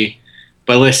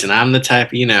but listen, I'm the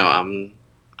type, you know,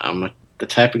 I'm the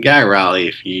type of guy, Raleigh.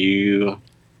 If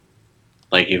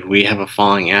we have a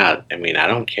falling out, I mean, I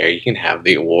don't care. You can have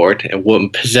the award.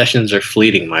 And possessions are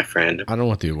fleeting, my friend. I don't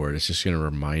want the award. It's just going to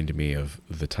remind me of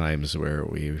the times where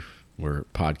we were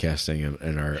podcasting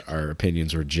and our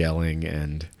opinions were gelling,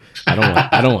 and I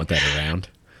don't want that around.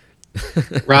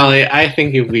 Raleigh, I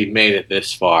think if we'd made it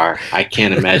this far, I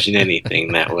can't imagine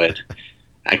anything that would,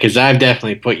 because I've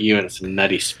definitely put you in some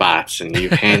nutty spots and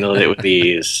you've handled it with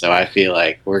ease, so I feel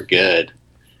like we're good.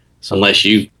 So, unless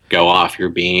you go off your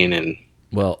bean and...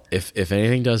 Well, if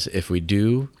anything does, if we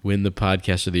do win the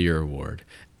Podcast of the Year award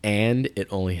and it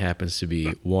only happens to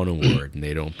be one award, and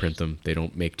they don't print them. They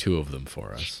don't make two of them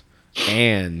for us.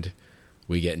 And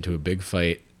we get into a big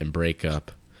fight and break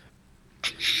up.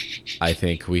 I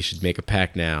think we should make a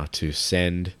pact now to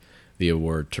send the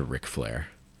award to Ric Flair.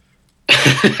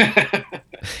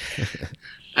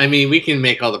 I mean, we can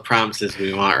make all the promises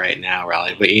we want right now,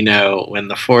 Raleigh, but when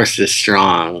the force is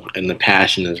strong and the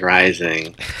passion is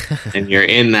rising, and you're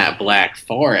in that black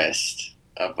forest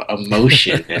of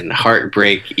emotion and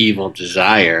heartbreak, evil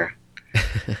desire,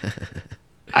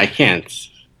 I can't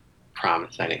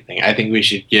promise anything. I think we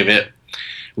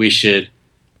should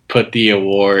put the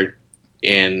award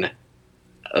in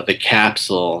the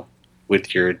capsule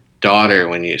with your daughter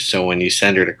when you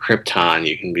send her to Krypton,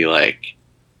 you can be like,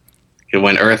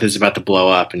 when Earth is about to blow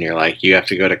up and you're like, you have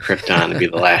to go to Krypton and be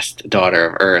the last daughter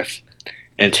of Earth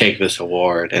and take this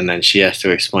award. And then she has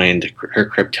to explain to her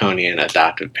Kryptonian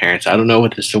adoptive parents, I don't know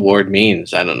what this award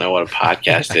means. I don't know what a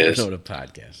podcast is. I don't know what a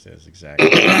podcast is,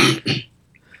 exactly.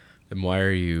 Then why are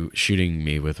you shooting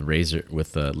me with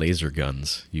laser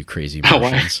guns, you crazy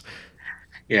Martians?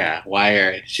 Yeah,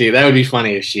 that would be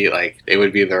funny if it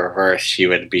would be the reverse. She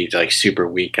would be super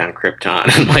weak on Krypton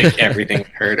and everything would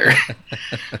hurt her.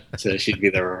 So she'd be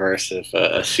the reverse of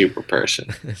a super person.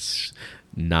 It's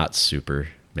not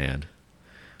Superman.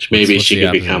 Maybe what's she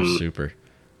could become super.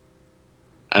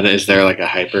 Is there a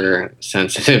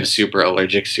hypersensitive, super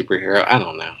allergic superhero? I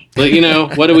don't know. But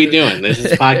what are we doing? Is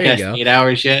this podcast 8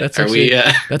 hours yet?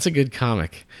 That's a good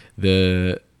comic.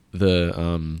 The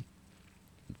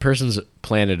person's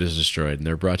planet is destroyed and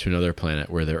they're brought to another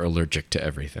planet where they're allergic to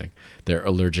everything. They're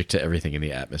allergic to everything in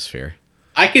the atmosphere.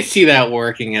 I could see that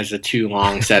working as a too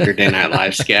long Saturday Night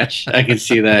Live sketch. I could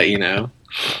see that,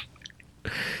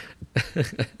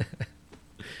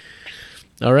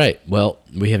 All right. Well,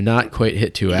 we have not quite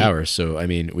hit 2 hours, so I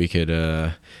mean, we could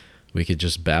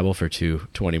just babble for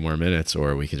 20 more minutes,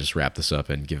 or we could just wrap this up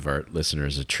and give our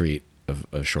listeners a treat of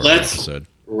a short episode.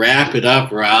 Wrap it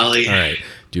up, Raleigh. All right.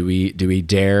 Do we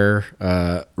dare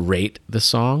rate the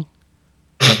song?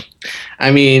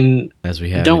 I mean, as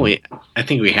we have, don't we? I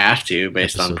think we have to,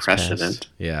 based on precedent. Past.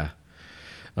 Yeah.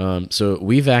 So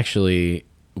we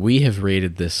have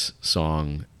rated this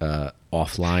song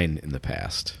offline in the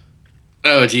past.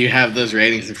 Oh, do you have those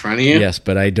ratings in front of you? Yes,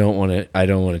 but I don't want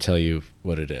to tell you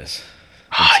what it is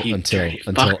until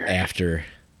after.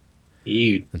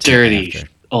 You dirty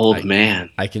old man.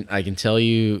 I can tell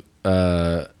you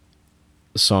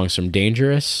songs from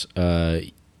Dangerous.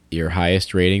 Your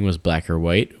highest rating was Black or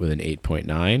White with an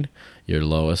 8.9. Your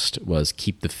lowest was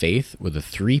Keep the Faith with a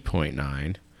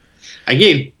 3.9. I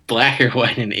gave Black or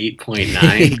White an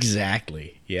 8.9.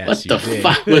 Exactly. Yes. What the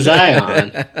fuck was I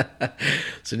on?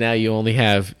 So now you only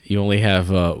have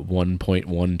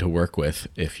 1.1 to work with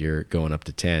if you're going up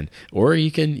to 10, or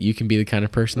you can be the kind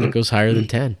of person that goes higher than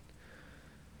 10.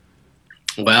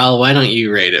 Well, why don't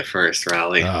you rate it first,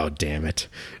 Raleigh? Oh, damn it.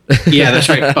 Yeah, that's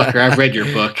right, fucker. I've read your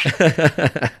book.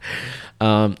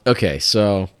 Okay,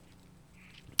 so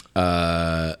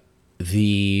I'm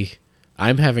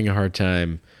having a hard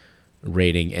time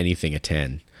rating anything a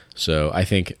 10. So I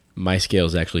think my scale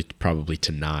is actually probably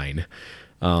to 9.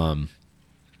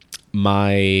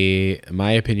 My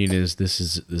opinion is this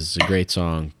is a great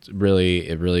song. It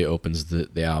really opens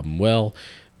the album well,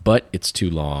 but it's too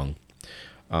long.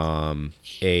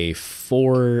 A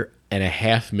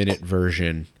 4.5 minute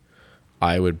version,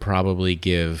 I would probably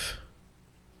give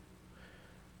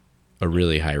a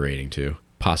really high rating to,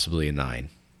 possibly a 9.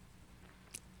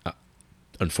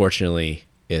 Unfortunately,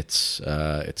 it's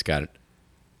got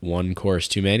one chorus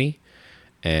too many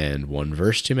and one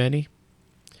verse too many.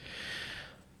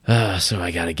 So I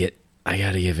gotta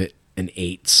give it an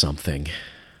 8 something.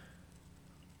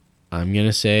 I'm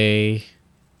gonna say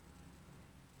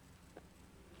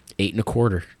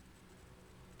 8.25,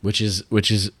 which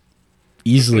is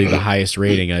easily the highest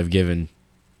rating I've given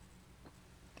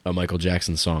a Michael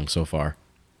Jackson song so far.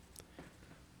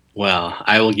 Well,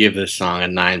 I will give this song a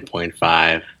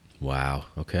 9.5. Wow.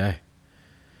 Okay.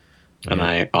 And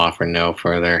I offer no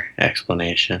further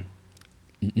explanation.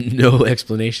 No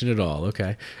explanation at all.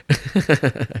 Okay.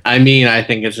 I mean, I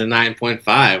think it's a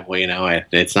 9.5. Well,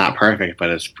 it's not perfect,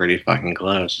 but it's pretty fucking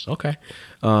close. Okay.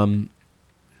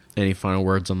 Any final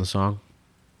words on the song?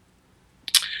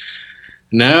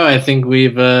 No, I think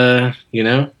we've, I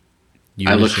look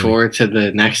say? forward to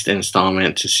the next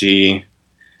installment to see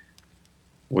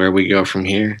where we go from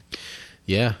here.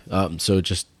 Yeah. So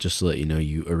just to let you know,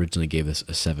 you originally gave this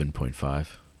a 7.5,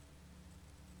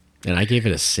 and I gave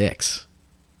it a 6.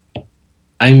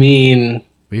 I mean,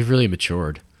 we've really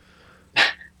matured.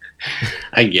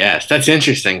 I guess that's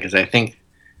interesting because I think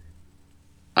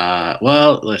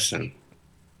Well, listen.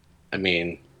 I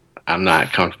mean, I'm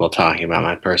not comfortable talking about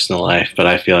my personal life, but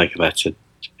I feel like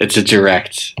it's a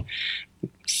direct.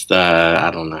 I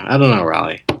don't know. I don't know,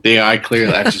 Raleigh. I've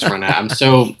just run out.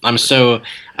 I'm so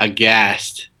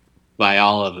aghast by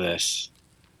all of this.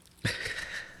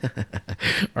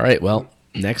 All right, well,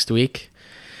 next week,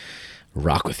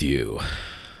 rock with you.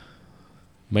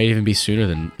 Might even be sooner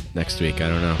than next week. I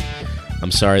don't know.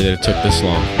 I'm sorry that it took this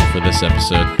long for this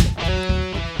episode.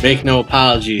 Make no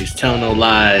apologies. Tell no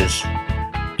lies.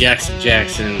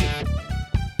 Jackson.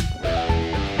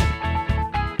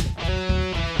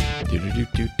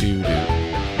 Do.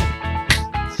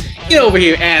 Get over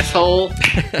here, asshole.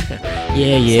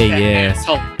 Yeah.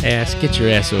 Asshole. Ass, get your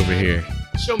ass over here.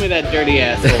 Show me that dirty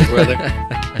asshole, brother.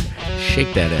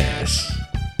 Shake that ass.